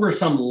 So over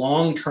some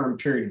long-term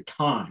period of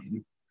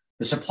time,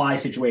 the supply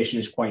situation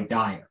is quite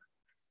dire.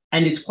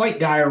 And it's quite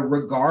dire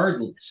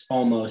regardless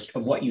almost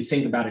of what you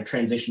think about a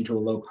transition to a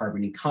low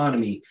carbon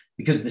economy,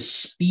 because the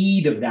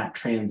speed of that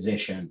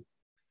transition,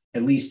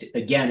 at least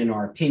again, in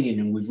our opinion,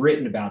 and we've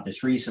written about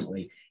this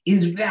recently,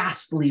 is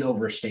vastly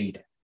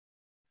overstated.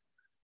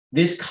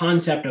 This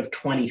concept of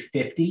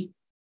 2050,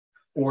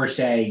 or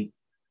say,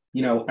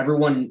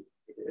 everyone,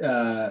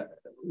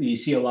 you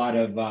see a lot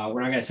of,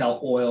 we're not going to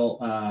sell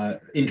oil,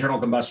 internal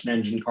combustion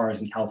engine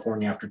cars in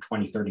California after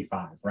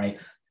 2035,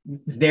 right?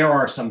 There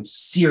are some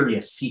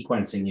serious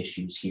sequencing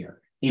issues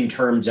here in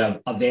terms of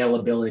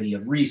availability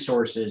of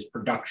resources,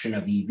 production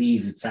of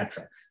EVs, et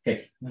cetera.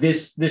 Okay,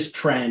 this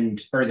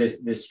trend or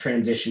this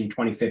transition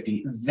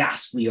 2050,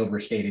 vastly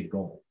overstated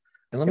goal.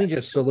 And let me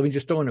just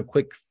throw in a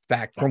quick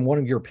fact from one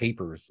of your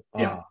papers.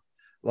 Yeah.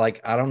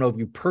 I don't know if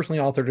you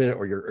personally authored it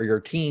or your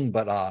team,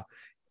 but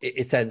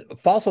it said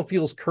fossil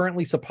fuels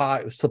currently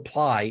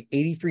supply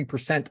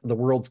 83% of the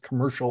world's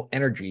commercial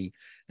energy.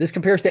 This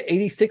compares to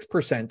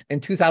 86% in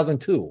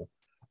 2002,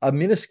 a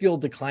minuscule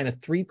decline of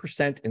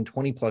 3% in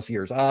 20 plus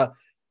years.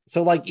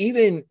 So I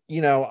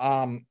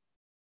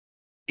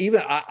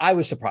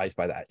was surprised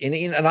by that.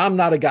 And I'm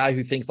not a guy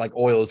who thinks like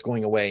oil is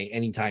going away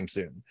anytime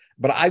soon,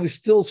 but I was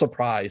still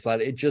surprised that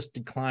it just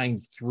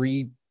declined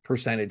 3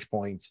 percentage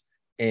points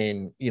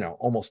in,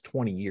 almost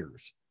 20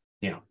 years.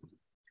 Yeah.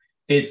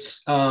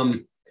 It's,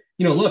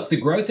 look, the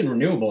growth in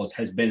renewables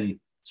has been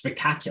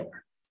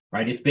spectacular,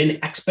 right? It's been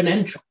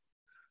exponential.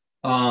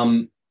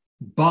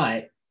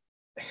 But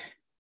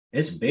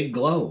it's a big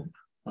globe.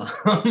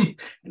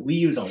 We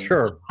use a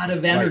lot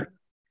of energy.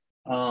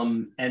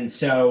 Right. And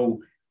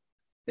so,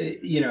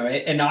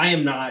 and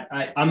I'm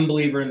a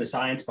believer in the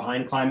science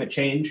behind climate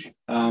change.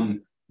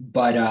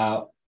 But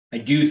I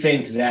do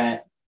think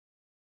that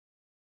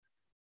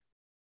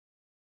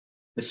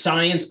the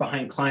science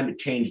behind climate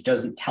change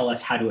doesn't tell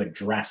us how to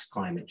address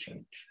climate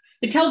change.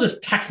 It tells us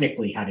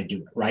technically how to do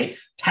it, right?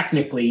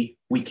 Technically,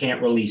 we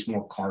can't release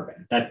more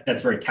carbon.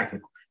 That's very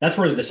technical. That's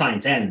where the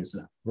science ends,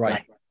 though.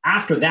 Right.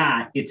 After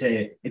that, it's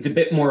a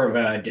bit more of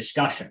a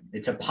discussion.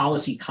 It's a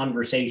policy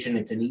conversation.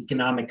 It's an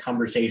economic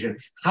conversation.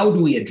 How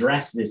do we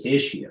address this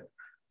issue?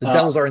 The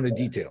devils are in the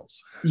details.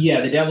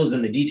 Yeah, the devil's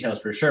in the details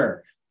for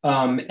sure.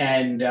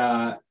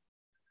 The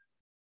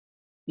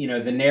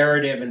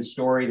narrative and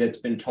story that's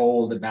been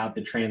told about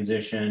the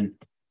transition,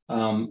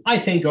 I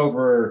think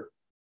over,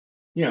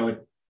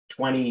 where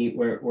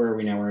are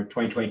we now? We're at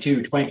 2022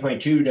 to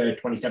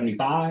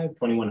 2075,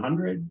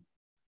 2100.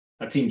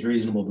 That seems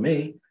reasonable to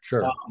me.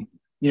 Sure.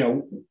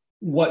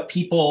 What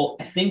people,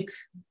 I think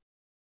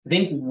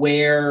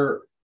where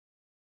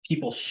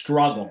people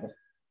struggle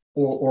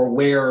or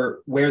where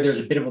there's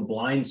a bit of a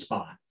blind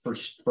spot for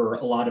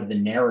a lot of the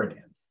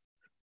narrative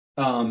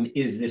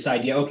is this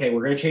idea, okay,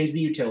 we're going to change the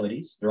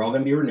utilities. They're all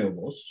going to be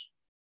renewables.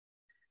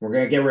 We're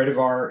going to get rid of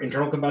our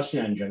internal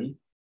combustion engine. And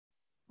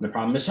the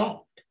problem is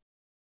solved.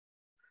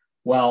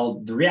 Well,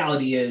 the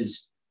reality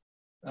is,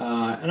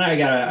 and I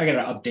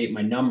gotta update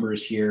my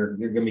numbers here.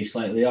 They're going to be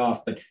slightly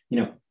off, but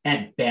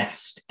at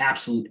best,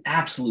 absolute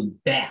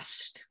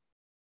best,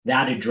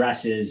 that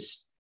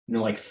addresses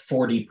like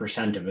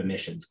 40% of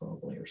emissions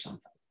globally or something.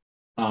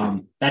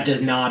 That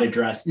does not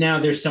address. Now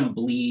there's some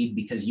bleed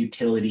because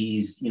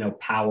utilities,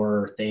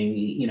 power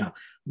thing,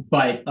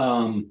 but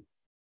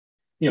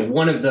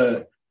one of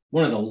the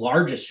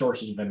largest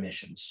sources of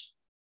emissions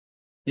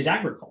is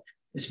agriculture,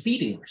 is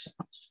feeding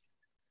ourselves.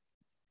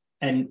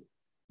 And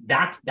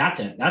that's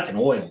an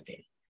oil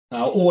game,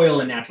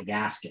 oil and natural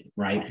gas game,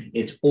 right?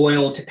 It's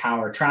oil to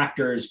power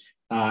tractors.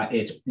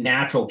 It's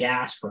natural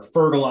gas for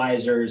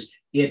fertilizers.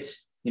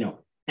 It's,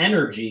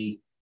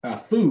 energy,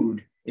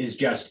 food is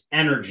just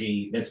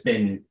energy that's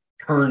been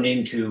turned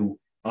into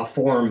a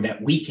form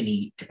that we can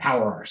eat to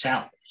power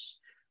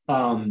ourselves.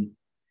 And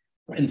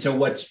so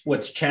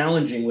what's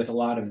challenging with a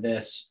lot of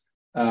this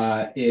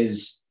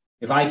is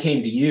if I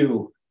came to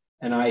you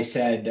and I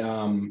said,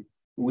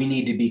 we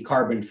need to be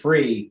carbon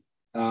free,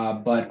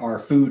 but our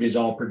food is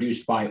all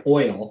produced by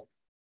oil,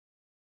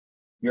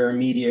 your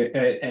immediate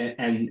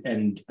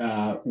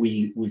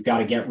we've got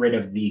to get rid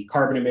of the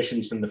carbon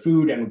emissions from the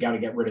food, and we've got to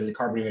get rid of the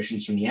carbon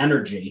emissions from the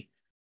energy.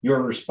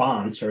 Your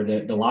response, or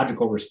the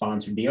logical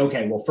response, would be,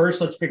 okay, well, first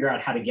let's figure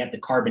out how to get the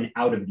carbon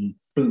out of the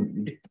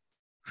food.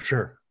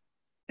 Sure.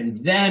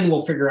 And then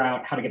we'll figure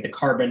out how to get the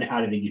carbon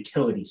out of the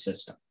utility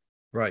system.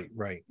 Right.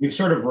 We've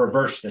sort of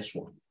reversed this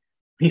one.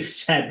 We've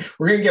said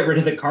we're going to get rid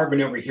of the carbon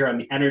over here on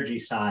the energy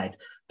side.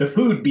 The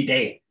food be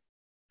damned.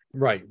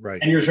 Right,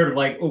 right. And you're sort of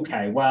like,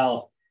 okay,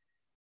 well,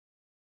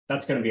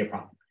 that's going to be a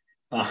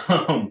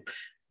problem.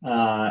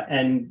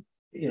 And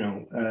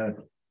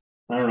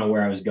I don't know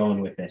where I was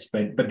going with this,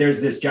 but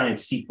there's this giant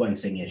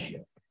sequencing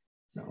issue.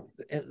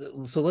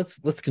 So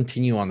let's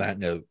continue on that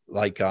note.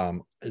 Like,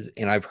 and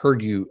I've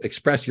heard you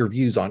express your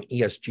views on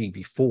ESG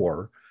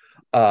before,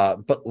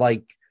 but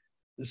like,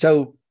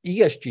 so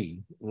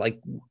ESG,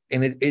 like,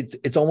 and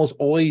it's almost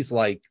always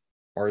like,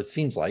 or it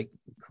seems like,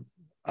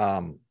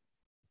 from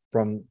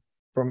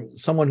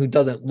someone who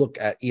doesn't look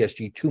at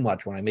ESG too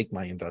much when I make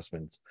my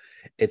investments,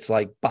 it's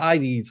like buy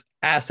these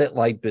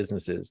asset-light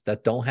businesses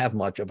that don't have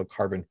much of a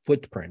carbon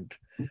footprint,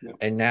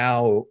 and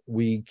now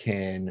we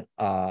can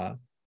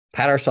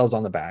pat ourselves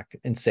on the back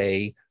and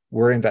say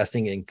we're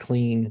investing in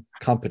clean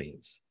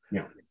companies.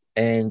 Yeah.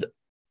 And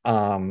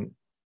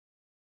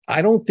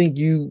I don't think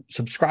you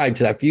subscribe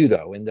to that view,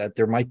 though, and that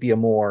there might be a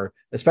more,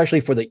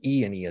 especially for the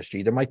E in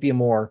ESG, there might be a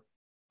more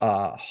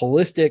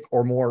holistic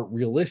or more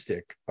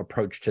realistic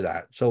approach to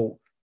that. So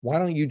why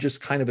don't you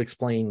just kind of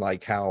explain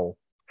like how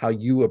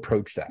you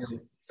approach that?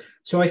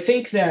 So I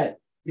think that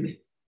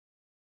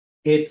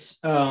it's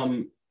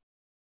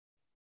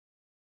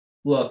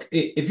look,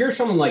 if you're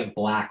someone like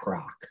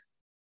BlackRock,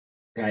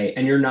 okay,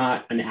 and you're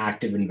not an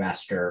active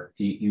investor,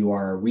 you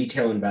are a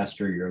retail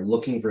investor, you're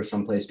looking for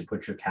some place to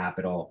put your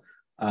capital,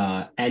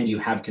 and you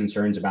have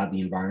concerns about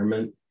the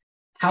environment,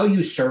 how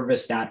you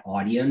service that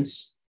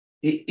audience,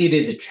 it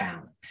is a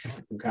challenge.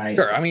 Okay,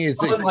 sure. I mean,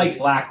 it's like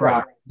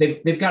BlackRock,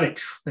 right. they've got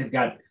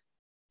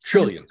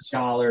trillions of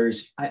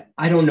dollars.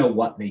 I don't know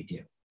what they do.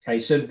 Okay,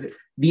 so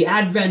the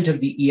advent of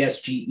the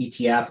ESG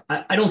ETF,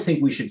 I don't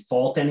think we should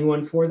fault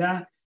anyone for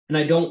that, and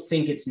I don't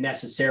think it's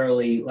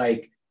necessarily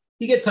like,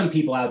 you get some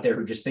people out there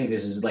who just think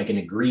this is like an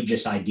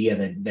egregious idea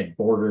that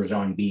borders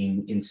on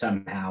being in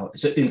some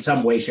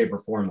way, shape, or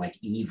form like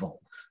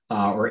evil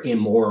or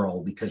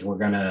immoral, because we're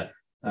going to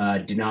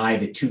deny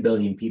the 2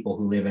 billion people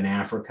who live in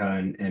Africa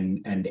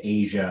and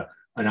Asia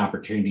an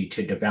opportunity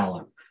to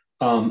develop.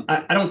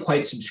 I don't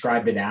quite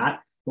subscribe to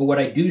that, but what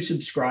I do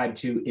subscribe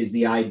to is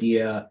the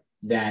idea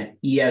that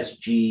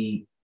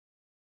ESG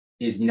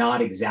is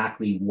not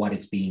exactly what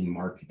it's being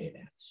marketed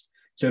as.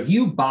 So if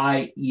you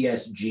buy an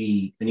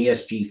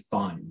ESG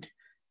fund,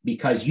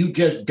 because you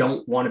just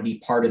don't want to be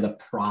part of the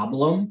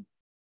problem,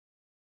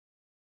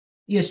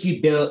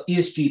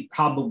 ESG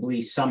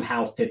probably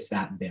somehow fits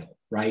that bill,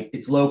 right?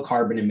 It's low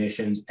carbon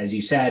emissions. As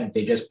you said,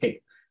 they just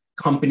pick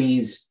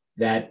companies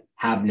that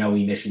have no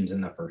emissions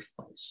in the first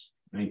place,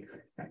 right?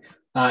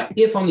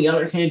 If, on the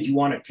other hand, you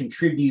want to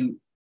contribute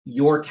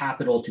your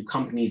capital to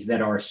companies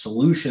that are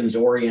solutions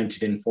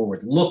oriented and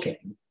forward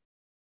looking,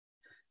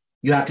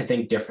 you have to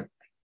think differently.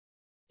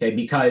 Okay,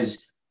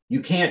 because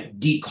you can't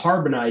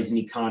decarbonize an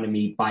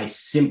economy by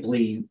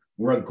simply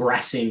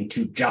regressing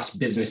to just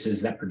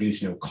businesses that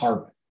produce no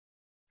carbon.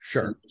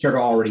 Sure. Sort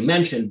of already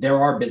mentioned, there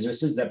are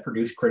businesses that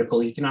produce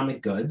critical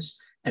economic goods,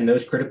 and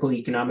those critical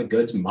economic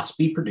goods must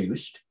be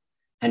produced.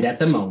 And at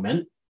the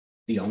moment,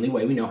 the only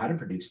way we know how to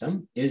produce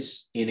them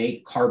is in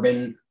a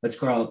carbon, let's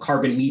call it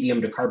carbon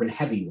medium to carbon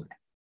heavy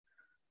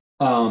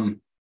way.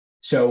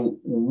 So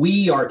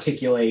we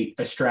articulate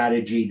a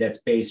strategy that's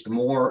based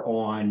more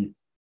on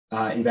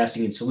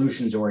investing in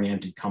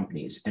solutions-oriented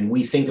companies. And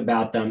we think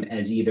about them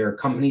as either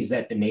companies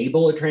that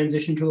enable a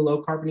transition to a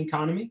low-carbon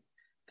economy,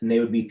 and they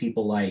would be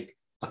people like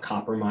a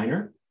copper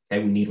miner.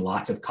 Okay, we need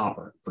lots of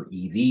copper for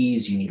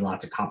EVs. You need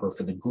lots of copper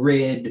for the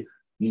grid.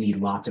 You need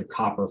lots of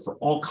copper for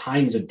all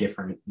kinds of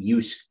different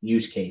use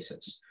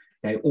cases.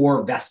 Okay,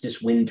 or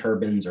Vestas wind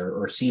turbines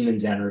or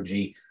Siemens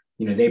Energy.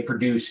 They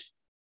produce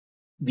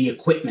the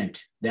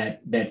equipment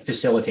that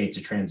facilitates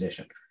a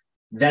transition.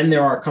 Then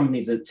there are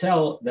companies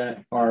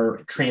that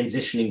are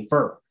transitioning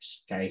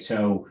firms. Okay,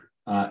 so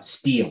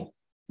steel,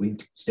 we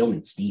still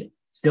need steel,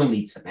 still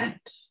need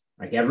cement.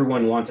 Like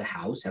everyone wants a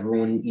house,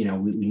 everyone,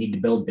 we need to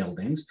build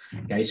buildings.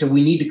 Okay, so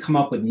we need to come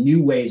up with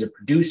new ways of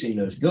producing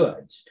those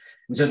goods.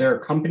 And so there are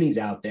companies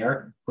out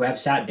there who have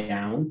sat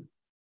down.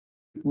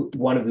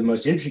 One of the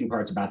most interesting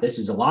parts about this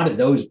is a lot of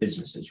those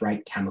businesses,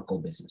 right? Chemical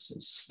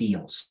businesses,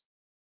 steels,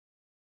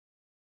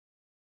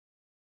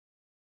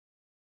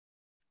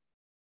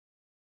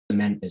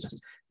 cement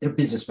businesses, their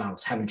business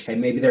models haven't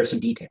changed. Maybe there are some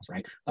details,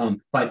 right?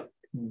 But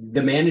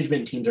the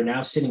management teams are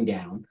now sitting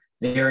down.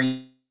 They're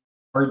in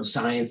hard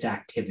science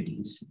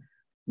activities,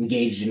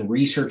 engaged in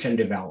research and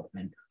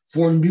development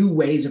for new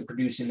ways of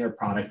producing their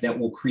product that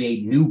will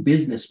create new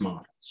business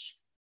models.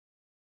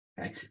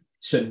 Okay,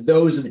 so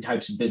those are the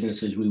types of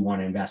businesses we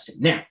want to invest in.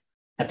 Now,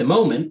 at the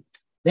moment,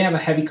 they have a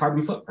heavy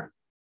carbon footprint,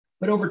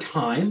 but over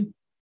time,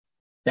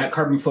 that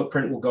carbon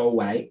footprint will go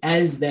away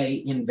as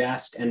they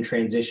invest and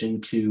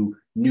transition to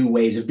new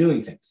ways of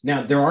doing things.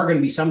 Now, there are going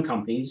to be some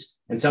companies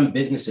and some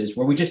businesses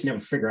where we just never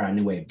figure out a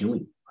new way of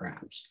doing it,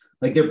 perhaps.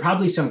 Like there are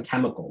probably some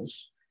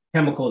chemicals.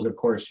 Chemicals, of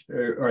course,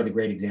 are the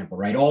great example,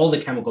 right? All the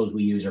chemicals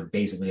we use are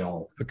basically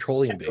all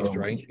petroleum-based,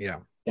 right? Yeah.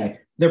 Okay.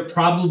 There are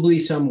probably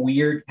some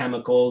weird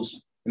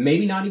chemicals,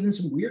 maybe not even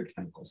some weird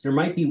chemicals. There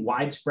might be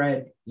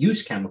widespread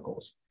use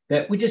chemicals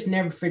that we just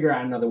never figure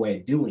out another way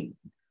of doing.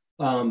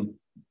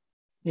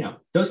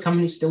 those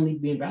companies still need to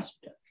be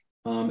invested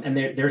in. And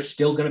there's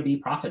still going to be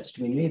profits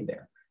to be made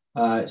there.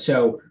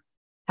 So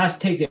has to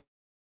take it.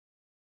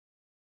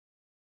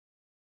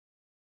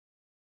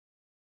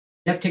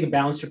 You have to take a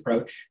balanced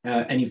approach,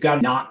 and you've got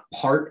to not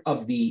part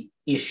of the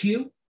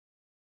issue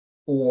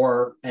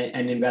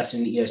and invest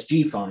in an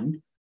ESG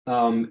fund,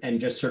 and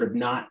just sort of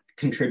not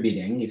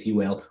contributing, if you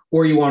will,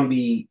 or you want to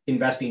be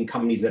investing in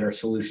companies that are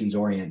solutions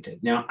oriented.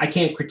 Now, I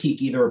can't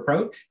critique either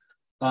approach.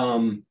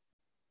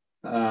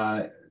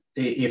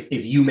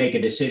 If you make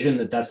a decision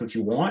that that's what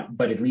you want,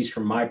 but at least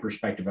from my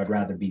perspective, I'd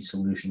rather be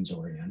solutions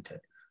oriented.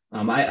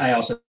 I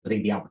also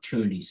think the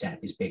opportunity set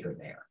is bigger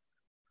there.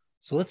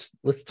 So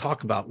let's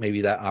talk about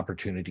maybe that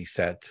opportunity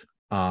set.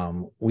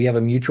 We have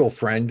a mutual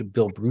friend,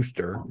 Bill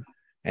Brewster,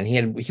 and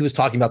he was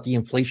talking about the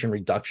Inflation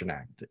Reduction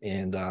Act.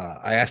 And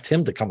I asked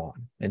him to come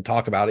on and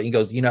talk about it. He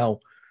goes,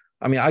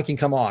 I can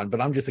come on,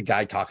 but I'm just a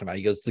guy talking about it.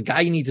 He goes, the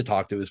guy you need to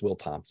talk to is Will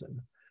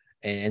Thompson.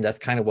 And that's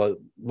kind of what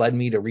led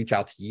me to reach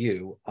out to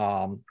you.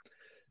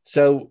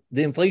 So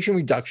the Inflation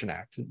Reduction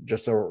Act,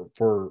 just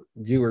for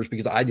viewers,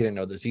 because I didn't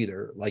know this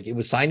either, like it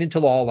was signed into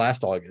law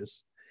last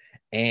August.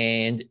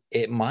 And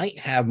it might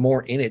have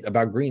more in it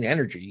about green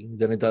energy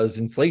than it does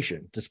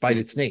inflation, despite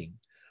its name.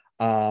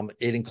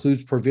 It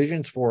includes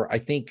provisions for, I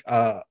think,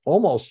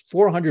 almost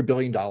 $400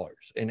 billion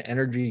in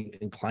energy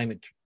and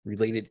climate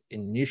related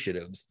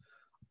initiatives,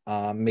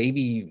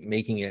 maybe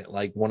making it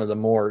like one of the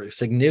more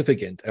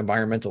significant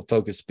environmental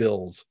focused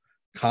bills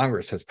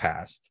Congress has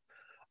passed.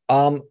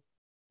 But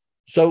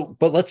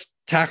let's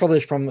tackle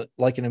this from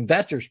like an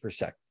investor's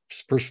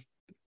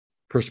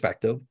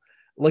perspective.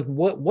 Like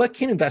what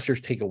can investors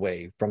take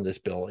away from this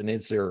bill, and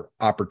is there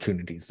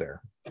opportunities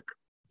there?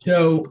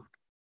 So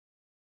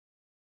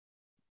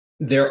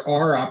there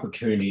are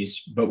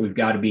opportunities, but we've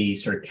got to be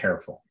sort of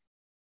careful.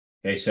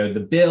 Okay, so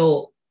the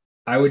bill,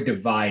 I would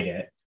divide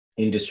it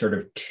into sort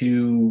of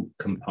two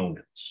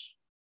components.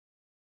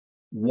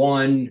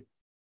 One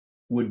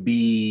would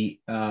be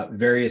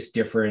various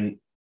different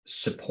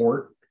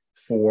support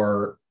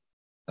for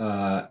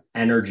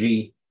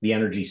energy, the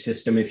energy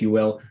system, if you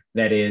will,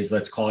 that is,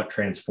 let's call it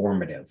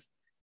transformative,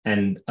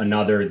 and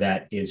another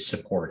that is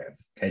supportive.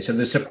 Okay, so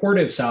the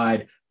supportive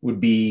side would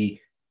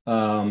be,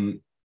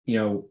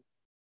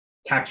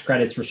 tax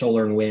credits for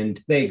solar and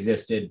wind. They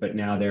existed, but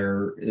now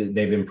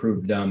they've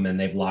improved them and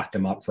they've locked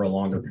them up for a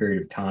longer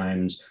period of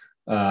times.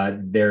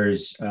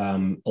 There's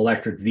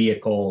electric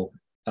vehicle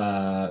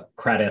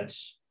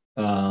credits.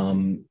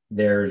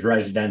 There's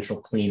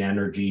residential clean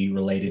energy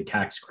related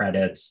tax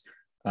credits.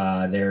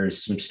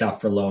 There's some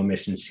stuff for low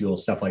emissions fuel,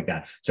 stuff like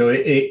that. So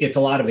it's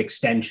a lot of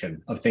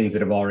extension of things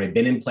that have already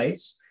been in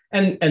place,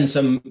 and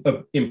some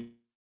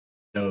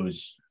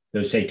those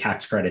say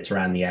tax credits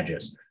around the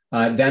edges.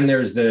 Then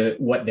there's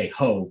what they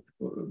hope,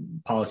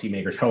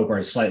 policymakers hope,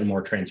 are slightly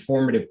more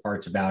transformative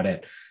parts about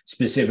it,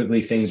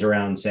 specifically things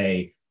around,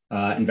 say,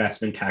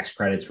 investment tax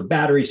credits for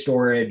battery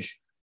storage,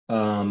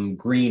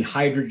 green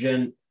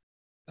hydrogen,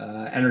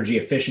 energy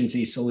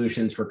efficiency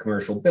solutions for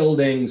commercial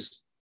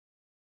buildings,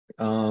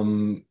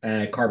 and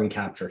carbon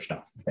capture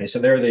stuff. Okay, so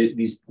there are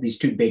these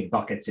two big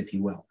buckets, if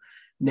you will.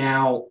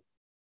 Now,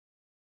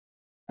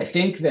 I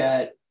think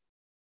that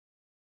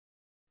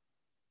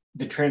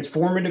the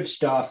transformative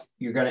stuff,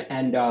 you're going to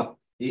end up,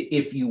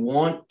 if you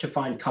want to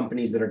find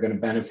companies that are going to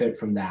benefit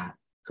from that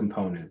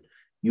component,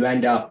 you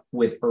end up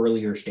with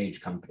earlier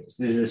stage companies.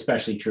 This is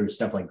especially true of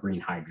stuff like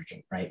green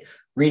hydrogen, right?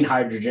 Green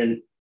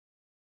hydrogen,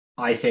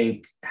 I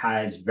think,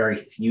 has very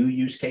few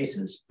use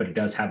cases, but it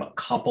does have a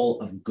couple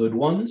of good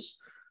ones.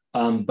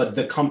 But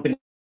the company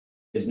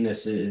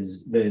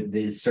businesses,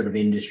 the sort of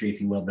industry,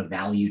 if you will, the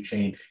value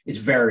chain is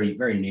very,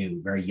 very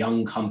new, very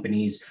young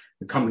companies.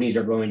 The companies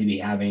are going to be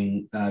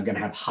going to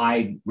have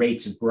high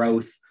rates of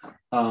growth,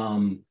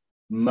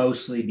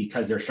 mostly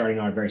because they're starting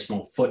on a very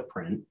small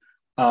footprint.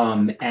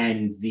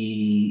 And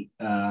the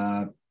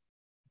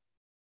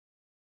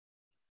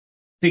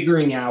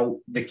figuring out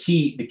the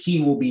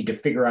key will be to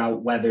figure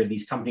out whether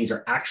these companies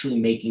are actually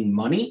making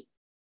money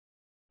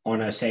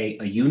on a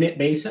unit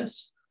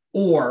basis,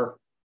 or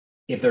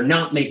if they're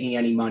not making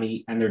any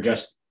money and they're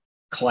just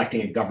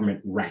collecting a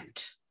government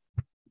rent.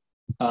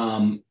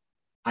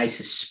 I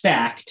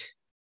suspect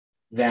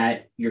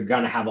that you're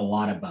going to have a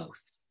lot of both.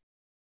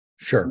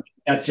 Sure.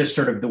 That's just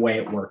sort of the way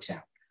it works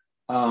out.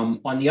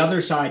 On the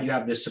other side, you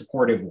have the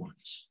supportive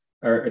ones,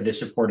 or the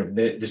supportive,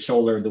 the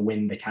solar, the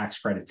wind, the tax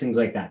credits, things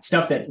like that.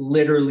 Stuff that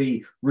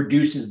literally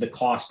reduces the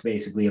cost,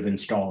 basically, of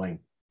installing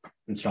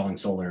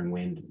solar and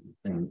wind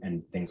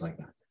and things like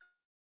that.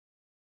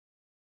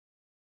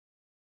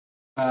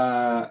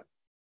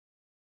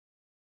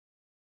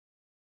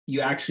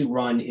 You actually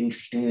run,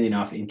 interestingly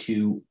enough,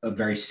 into a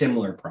very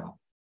similar problem,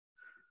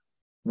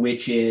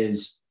 which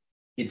is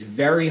it's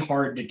very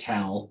hard to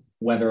tell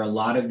whether a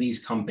lot of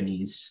these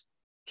companies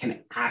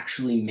can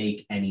actually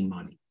make any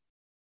money.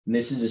 And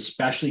this is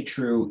especially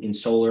true in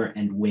solar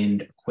and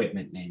wind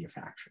equipment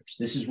manufacturers.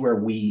 This is where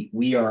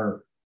we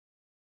are.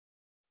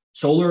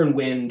 Solar and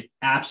wind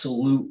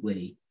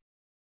absolutely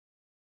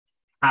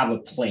have a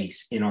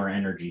place in our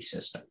energy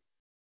system.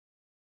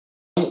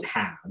 don't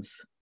have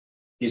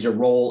is a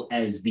role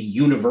as the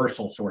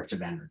universal source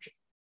of energy.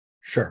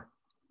 Sure.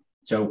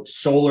 So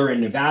solar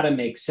in Nevada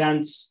makes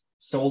sense.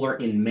 Solar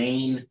in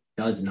Maine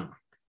does not.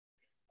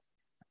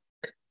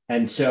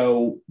 And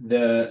so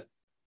that's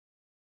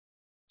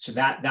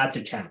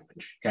a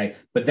challenge, okay?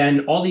 But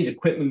then all these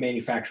equipment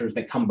manufacturers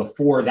that come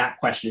before that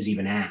question is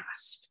even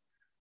asked,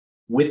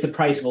 with the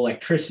price of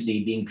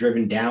electricity being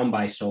driven down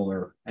by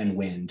solar and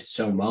wind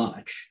so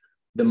much,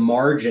 the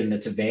margin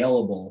that's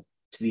available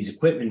to these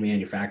equipment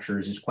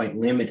manufacturers is quite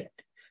limited.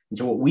 And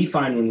so what we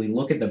find when we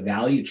look at the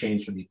value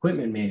chains for the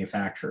equipment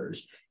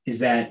manufacturers is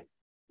that,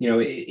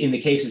 in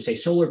the case of, say,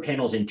 solar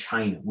panels in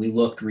China, we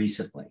looked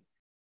recently,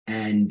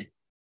 and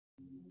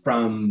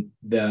from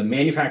the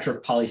manufacturer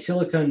of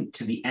polysilicon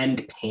to the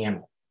end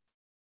panel,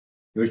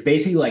 there was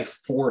basically like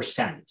 4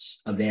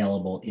 cents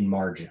available in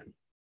margin.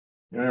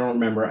 And I don't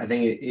remember, I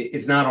think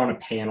it's not on a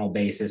panel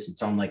basis,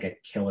 it's on like a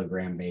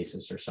kilogram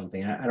basis or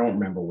something. I don't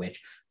remember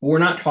which, but we're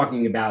not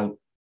talking about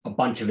a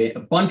bunch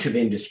of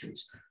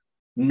industries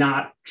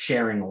not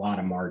sharing a lot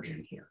of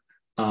margin here.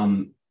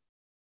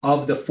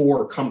 Of the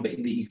 4 companies,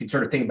 you can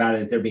sort of think about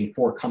it as there being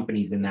 4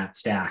 companies in that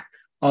stack.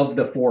 Of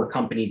the 4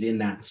 companies in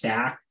that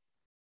stack,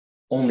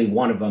 only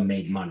one of them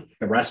made money.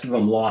 The rest of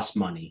them lost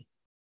money.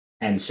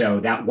 And so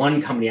that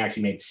one company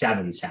actually made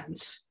 7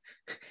 cents.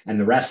 And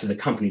the rest of the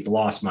companies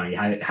lost money.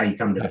 How you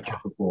come to the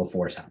profit pool of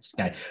 4 cents?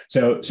 Okay,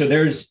 so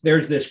there's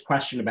this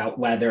question about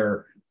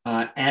whether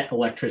at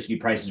electricity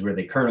prices where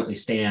they currently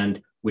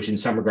stand, which in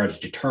some regards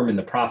determine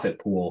the profit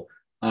pool,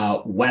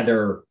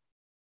 whether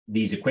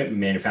these equipment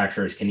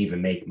manufacturers can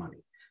even make money.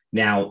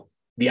 Now,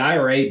 the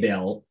IRA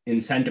bill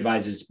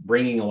incentivizes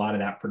bringing a lot of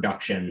that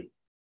production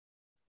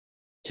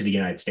to the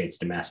United States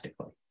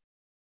domestically.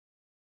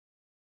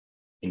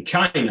 In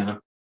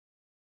China,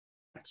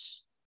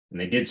 and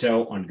they did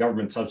so on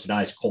government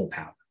subsidized coal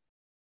power.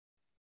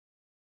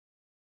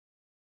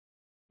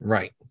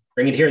 Right.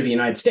 Bring it here to the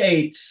United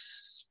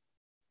States.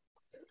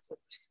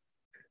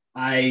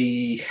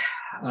 I'm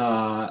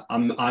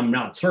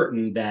not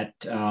certain that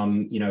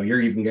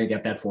you're even going to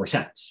get that 4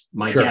 cents.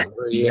 Sure.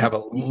 You have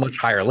a much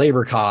higher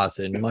labor cost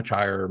and much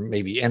higher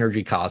maybe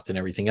energy cost and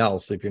everything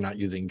else if you're not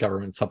using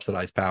government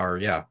subsidized power.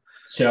 Yeah.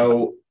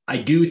 So I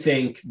do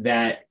think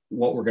that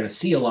what we're going to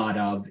see a lot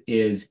of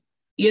is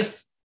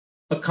if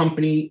a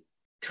company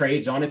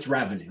trades on its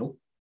revenue,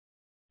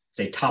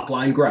 say top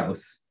line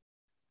growth,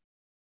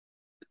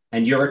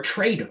 and you're a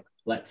trader,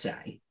 let's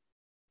say,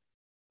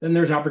 then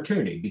there's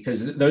opportunity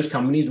because those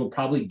companies will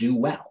probably do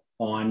well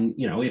on,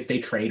 if they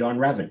trade on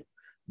revenue.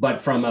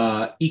 But from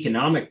an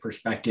economic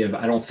perspective,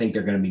 I don't think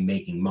they're going to be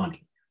making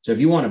money. So if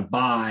you want to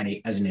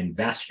buy as an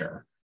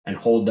investor and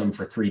hold them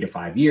for 3 to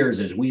 5 years,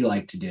 as we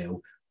like to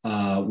do,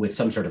 with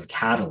some sort of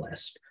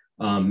catalyst,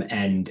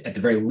 and at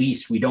the very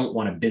least, we don't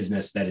want a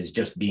business that is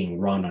just being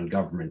run on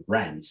government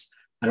rents.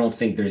 I don't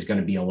think there's going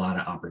to be a lot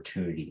of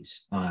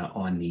opportunities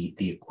on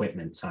the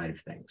equipment side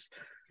of things.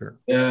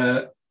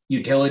 Sure.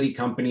 Utility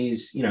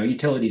companies,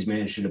 utilities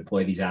manage to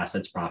deploy these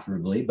assets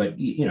profitably, but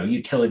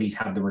utilities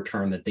have the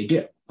return that they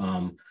do,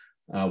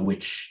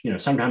 which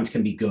sometimes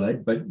can be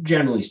good, but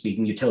generally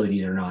speaking,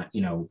 utilities are not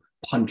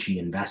punchy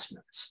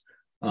investments.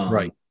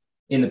 Right.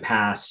 In the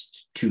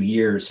past 2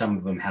 years, some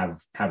of them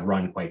have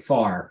run quite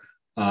far.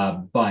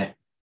 But,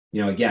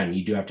 again,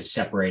 you do have to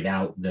separate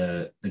out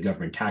the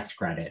government tax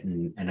credit.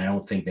 And I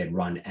don't think they'd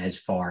run as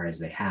far as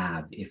they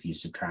have if you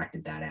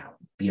subtracted that out.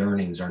 The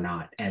earnings are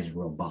not as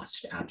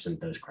robust absent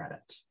those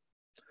credits.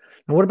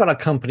 And what about a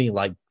company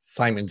like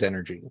Siemens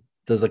Energy?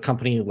 Does a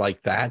company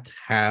like that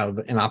have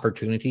an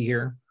opportunity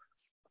here?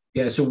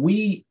 Yeah, so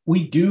we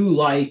do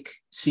like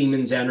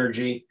Siemens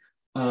Energy.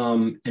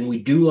 And we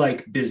do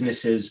like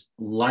businesses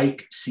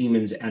like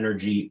Siemens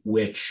Energy,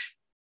 which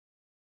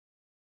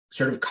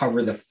sort of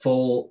cover the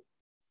full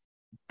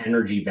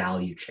energy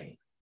value chain,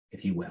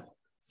 if you will,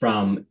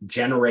 from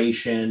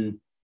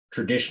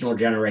traditional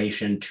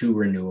generation to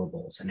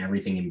renewables and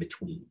everything in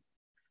between.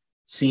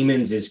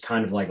 Siemens is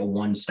kind of like a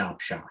one-stop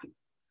shop.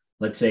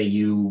 Let's say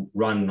you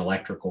run an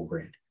electrical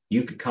grid.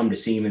 You could come to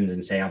Siemens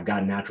and say, I've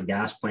got a natural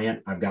gas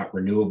plant, I've got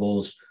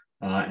renewables,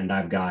 and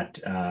I've got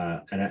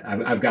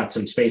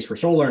some space for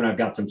solar and I've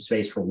got some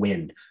space for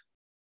wind.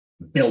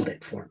 Build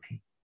it for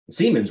me.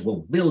 Siemens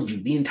will build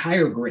you the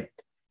entire grid.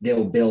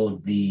 They'll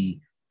build the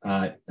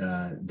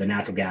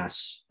natural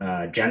gas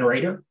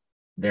generator.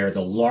 They're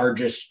the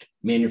largest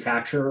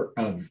manufacturer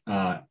of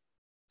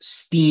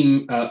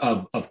steam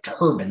of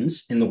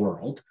turbines in the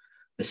world.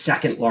 The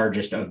second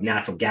largest of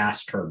natural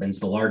gas turbines.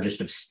 The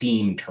largest of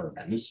steam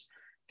turbines.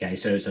 Okay,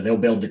 so they'll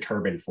build the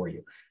turbine for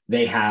you.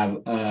 They have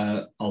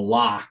a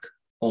lock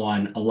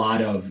on a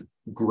lot of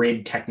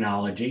grid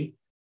technology.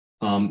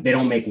 They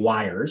don't make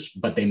wires,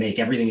 but they make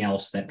everything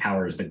else that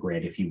powers the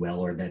grid, if you will,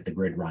 or that the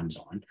grid runs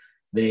on.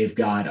 They've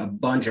got a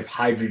bunch of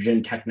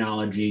hydrogen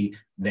technology.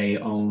 They've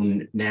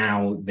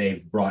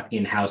brought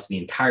in-house the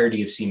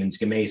entirety of Siemens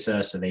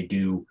Gamesa, so they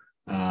do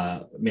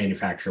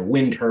manufacture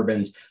wind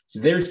turbines. So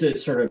there's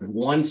this sort of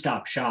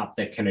one-stop shop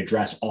that can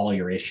address all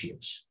your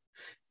issues.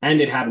 And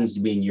it happens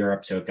to be in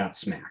Europe, so it got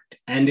smacked.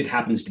 and it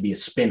happens to be a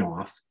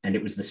spinoff, and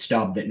it was the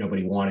stub that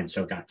nobody wanted,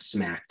 so it got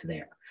smacked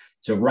there.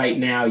 So right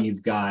now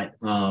you've got,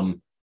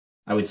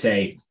 I would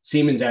say,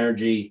 Siemens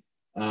Energy,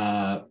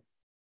 conventional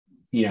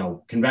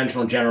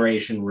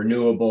generation,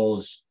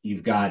 renewables.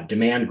 You've got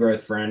demand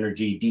growth for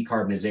energy,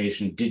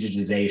 decarbonization,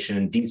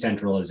 digitization,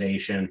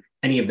 decentralization.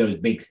 Any of those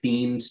big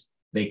themes,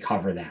 they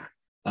cover that,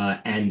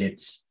 and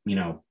it's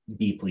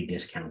deeply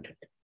discounted.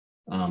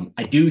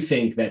 I do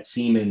think that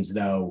Siemens,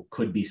 though,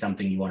 could be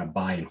something you want to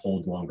buy and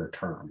hold longer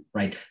term,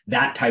 right?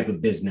 That type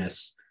of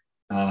business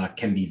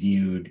can be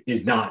viewed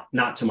is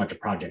not so much a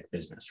project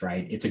business,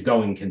 right? It's a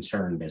going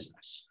concern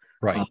business,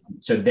 right?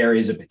 So there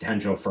is a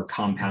potential for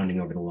compounding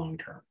over the long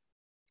term.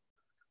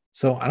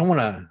 So I don't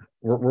want to.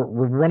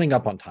 We're running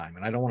up on time,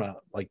 and I don't want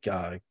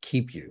to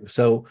keep you.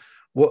 So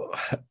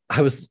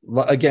I was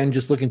again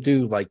just looking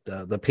through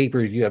the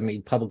papers you have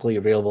made publicly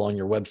available on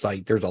your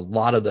website. There's a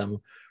lot of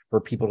them for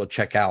people to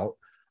check out.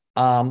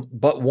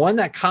 But one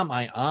that caught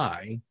my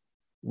eye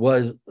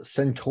was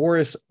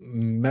Centaurus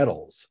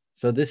Metals.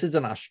 So this is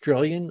an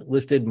Australian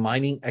listed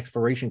mining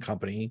exploration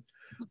company,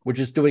 which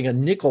is doing a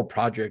nickel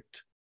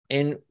project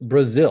in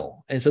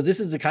Brazil. And so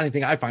this is the kind of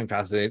thing I find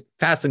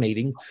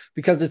fascinating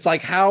because it's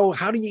like,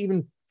 how do you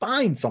even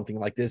find something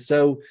like this?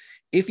 So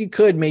if you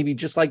could maybe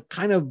just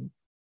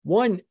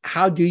one,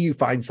 how do you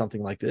find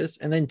something like this?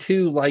 And then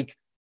two,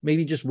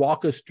 maybe just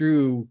walk us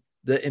through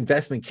the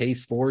investment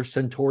case for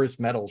Centaurus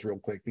Metals real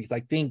quick, because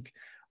I think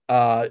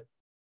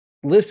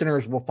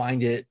listeners will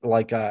find it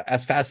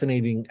as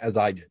fascinating as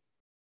I did.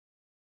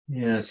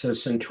 Yeah. So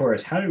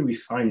Centaurus, how did we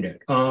find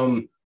it?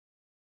 I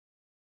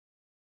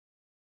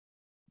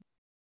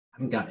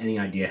haven't got any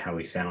idea how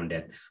we found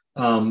it.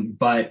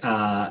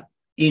 But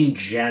in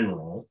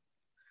general,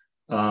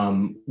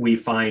 we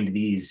find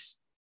these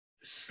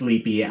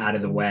sleepy, out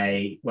of the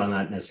way, well,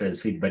 not necessarily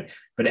sleepy,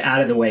 but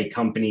out of the way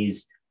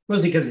companies,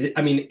 mostly because,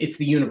 it's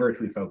the universe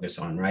we focus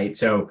on, right?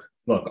 So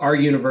look, our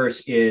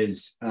universe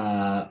is,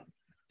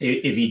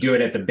 if you do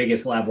it at the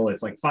biggest level,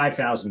 it's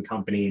 5,000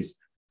 companies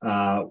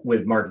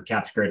with market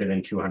caps greater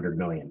than 200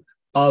 million.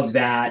 Of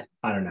that,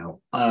 I don't know,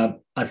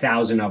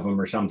 1,000 of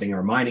them or something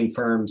are mining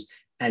firms.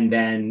 And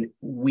then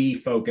we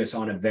focus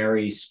on a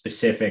very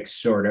specific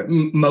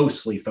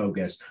mostly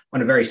focus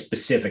on a very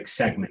specific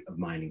segment of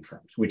mining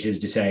firms, which is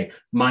to say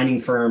mining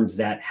firms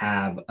that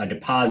have a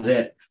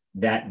deposit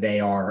that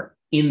they are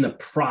in the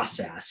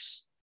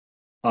process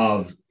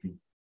of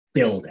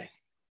building.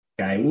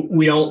 Okay.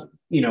 We don't,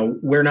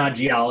 we're not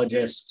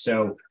geologists,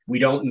 so we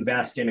don't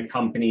invest in a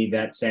company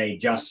that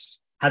just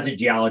has a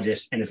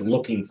geologist and is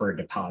looking for a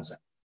deposit.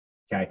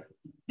 Okay.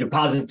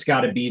 Deposits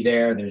got to be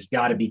there. There's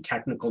got to be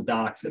technical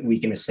docs that we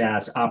can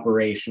assess,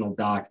 operational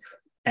docs.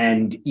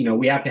 And,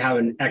 we have to have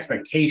an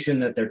expectation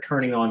that they're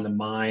turning on the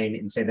mine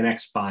in, say, the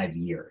next 5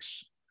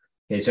 years.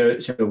 Okay.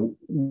 So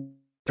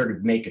sort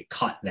of make a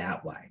cut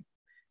that way.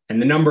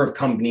 And the number of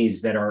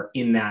companies that are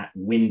in that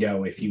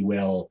window, if you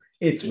will,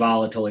 it's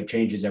volatile. It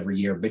changes every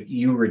year, but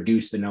you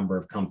reduce the number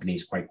of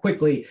companies quite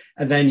quickly.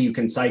 And then you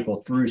can cycle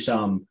through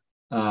some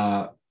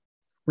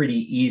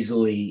pretty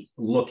easily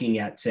looking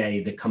at,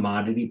 say, the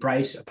commodity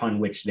price upon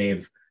which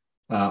they've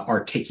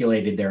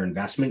articulated their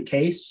investment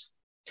case.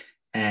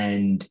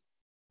 And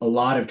a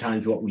lot of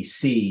times what we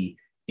see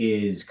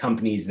is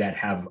companies that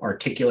have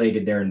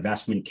articulated their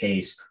investment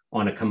case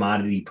on a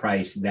commodity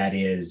price that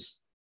is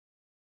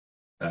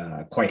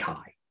quite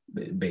high,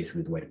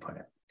 basically the way to put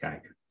it. Okay.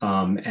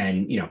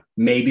 And,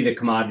 maybe the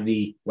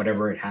commodity,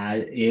 whatever it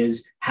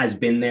has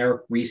been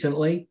there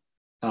recently,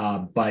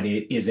 but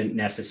it isn't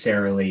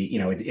necessarily,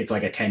 it's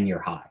like a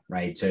 10-year high,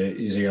 right? So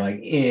you're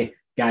like,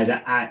 guys,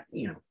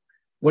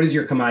 what does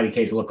your commodity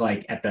case look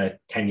like at the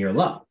 10-year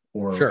low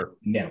or sure.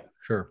 No?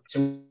 Sure.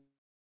 So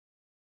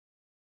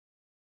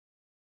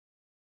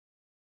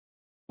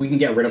we can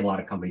get rid of a lot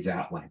of companies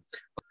that way.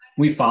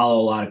 We follow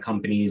a lot of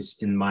companies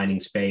in the mining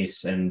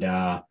space, and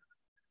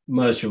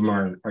most of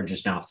them are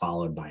just not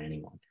followed by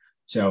anyone.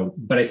 So,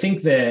 but I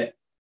think that,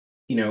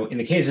 in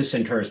the case of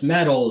Centaurus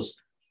Metals,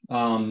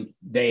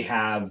 they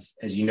have,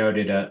 as you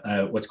noted,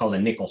 a what's called a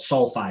nickel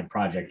sulfide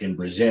project in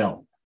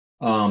Brazil.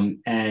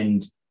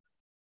 And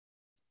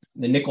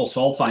the nickel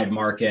sulfide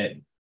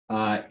market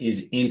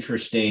is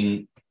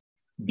interesting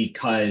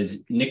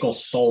because nickel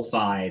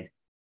sulfide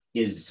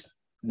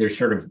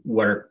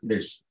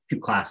there's two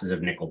classes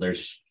of nickel.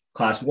 There's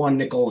class 1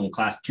 nickel and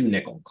class 2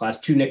 nickel. Class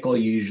 2 nickel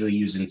you usually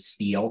use in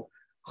steel.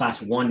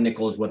 Class 1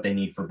 nickel is what they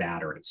need for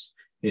batteries.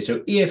 Okay,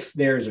 so if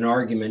there's an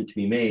argument to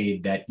be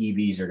made that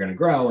EVs are going to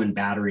grow and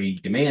battery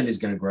demand is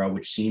going to grow,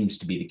 which seems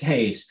to be the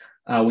case,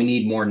 we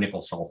need more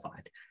nickel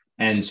sulfide.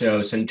 And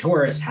so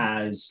Centaurus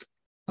has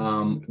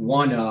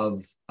one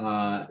of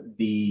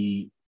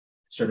the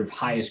sort of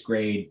highest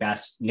grade,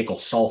 best nickel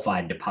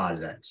sulfide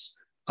deposits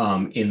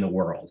in the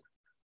world.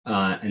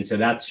 And so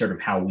that's sort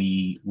of how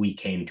we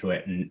came to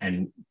it,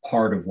 and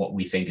part of what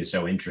we think is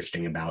so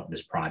interesting about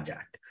this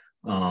project.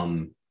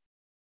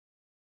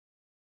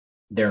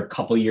 They're a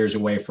couple years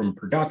away from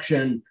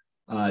production,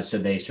 so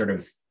they sort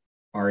of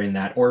are in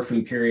that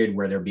orphan period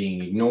where they're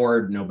being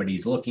ignored.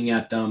 Nobody's looking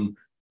at them.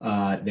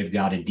 They've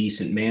got a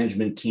decent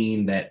management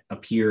team that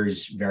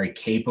appears very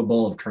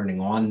capable of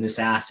turning on this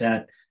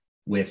asset.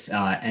 With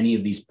any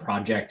of these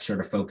project sort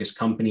of focused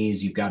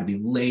companies, you've got to be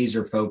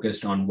laser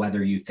focused on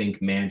whether you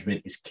think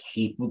management is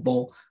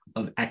capable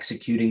of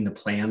executing the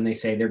plan they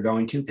say they're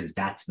going to, because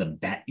that's the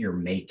bet you're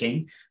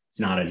making. It's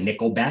not a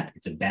nickel bet.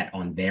 It's a bet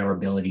on their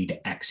ability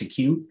to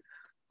execute.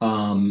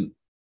 And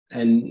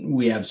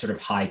we have sort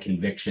of high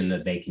conviction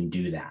that they can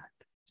do that.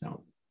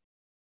 So.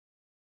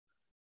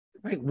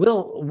 Right.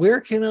 Will, where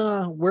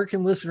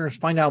can listeners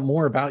find out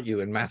more about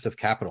you and Massive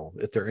Capital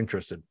if they're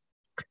interested?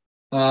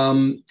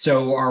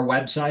 So our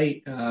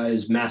website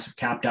is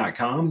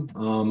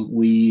massivecap.com.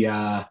 We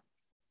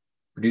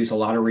produce a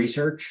lot of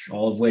research,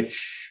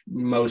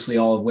 mostly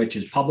all of which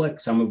is public,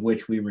 some of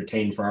which we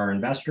retain for our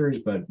investors,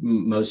 but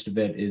most of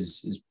it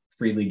is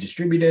freely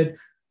distributed.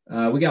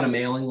 We got a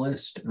mailing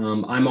list.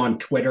 I'm on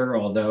Twitter,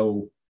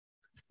 although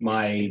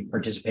my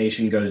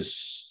participation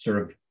goes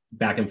sort of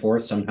back and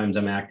forth. Sometimes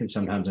I'm active,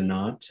 sometimes I'm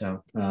not.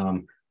 So,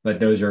 but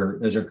those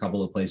are a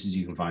couple of places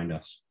you can find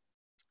us.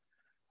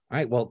 All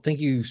right. Well, thank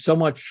you so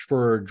much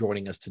for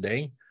joining us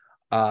today.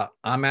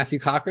 I'm Matthew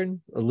Cochran,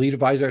 a lead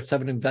advisor at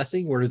Seven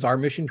Investing, where it is our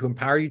mission to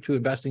empower you to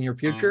invest in your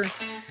future.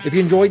 If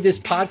you enjoyed this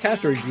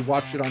podcast or if you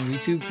watched it on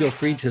YouTube, feel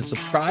free to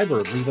subscribe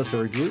or leave us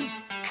a review.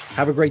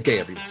 Have a great day,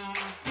 everyone.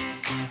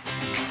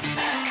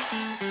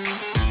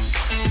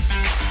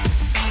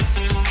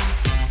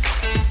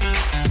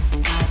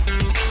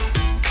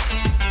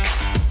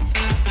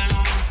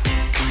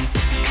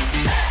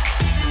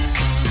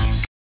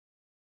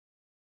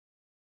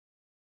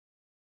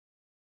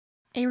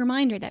 A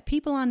reminder that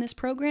people on this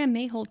program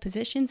may hold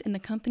positions in the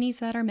companies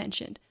that are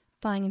mentioned.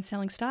 Buying and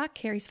selling stock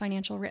carries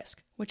financial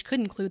risk, which could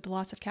include the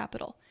loss of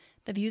capital.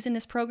 The views in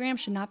this program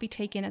should not be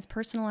taken as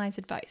personalized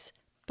advice.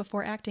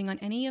 Before acting on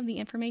any of the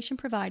information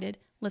provided,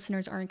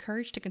 listeners are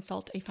encouraged to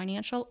consult a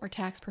financial or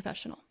tax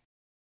professional.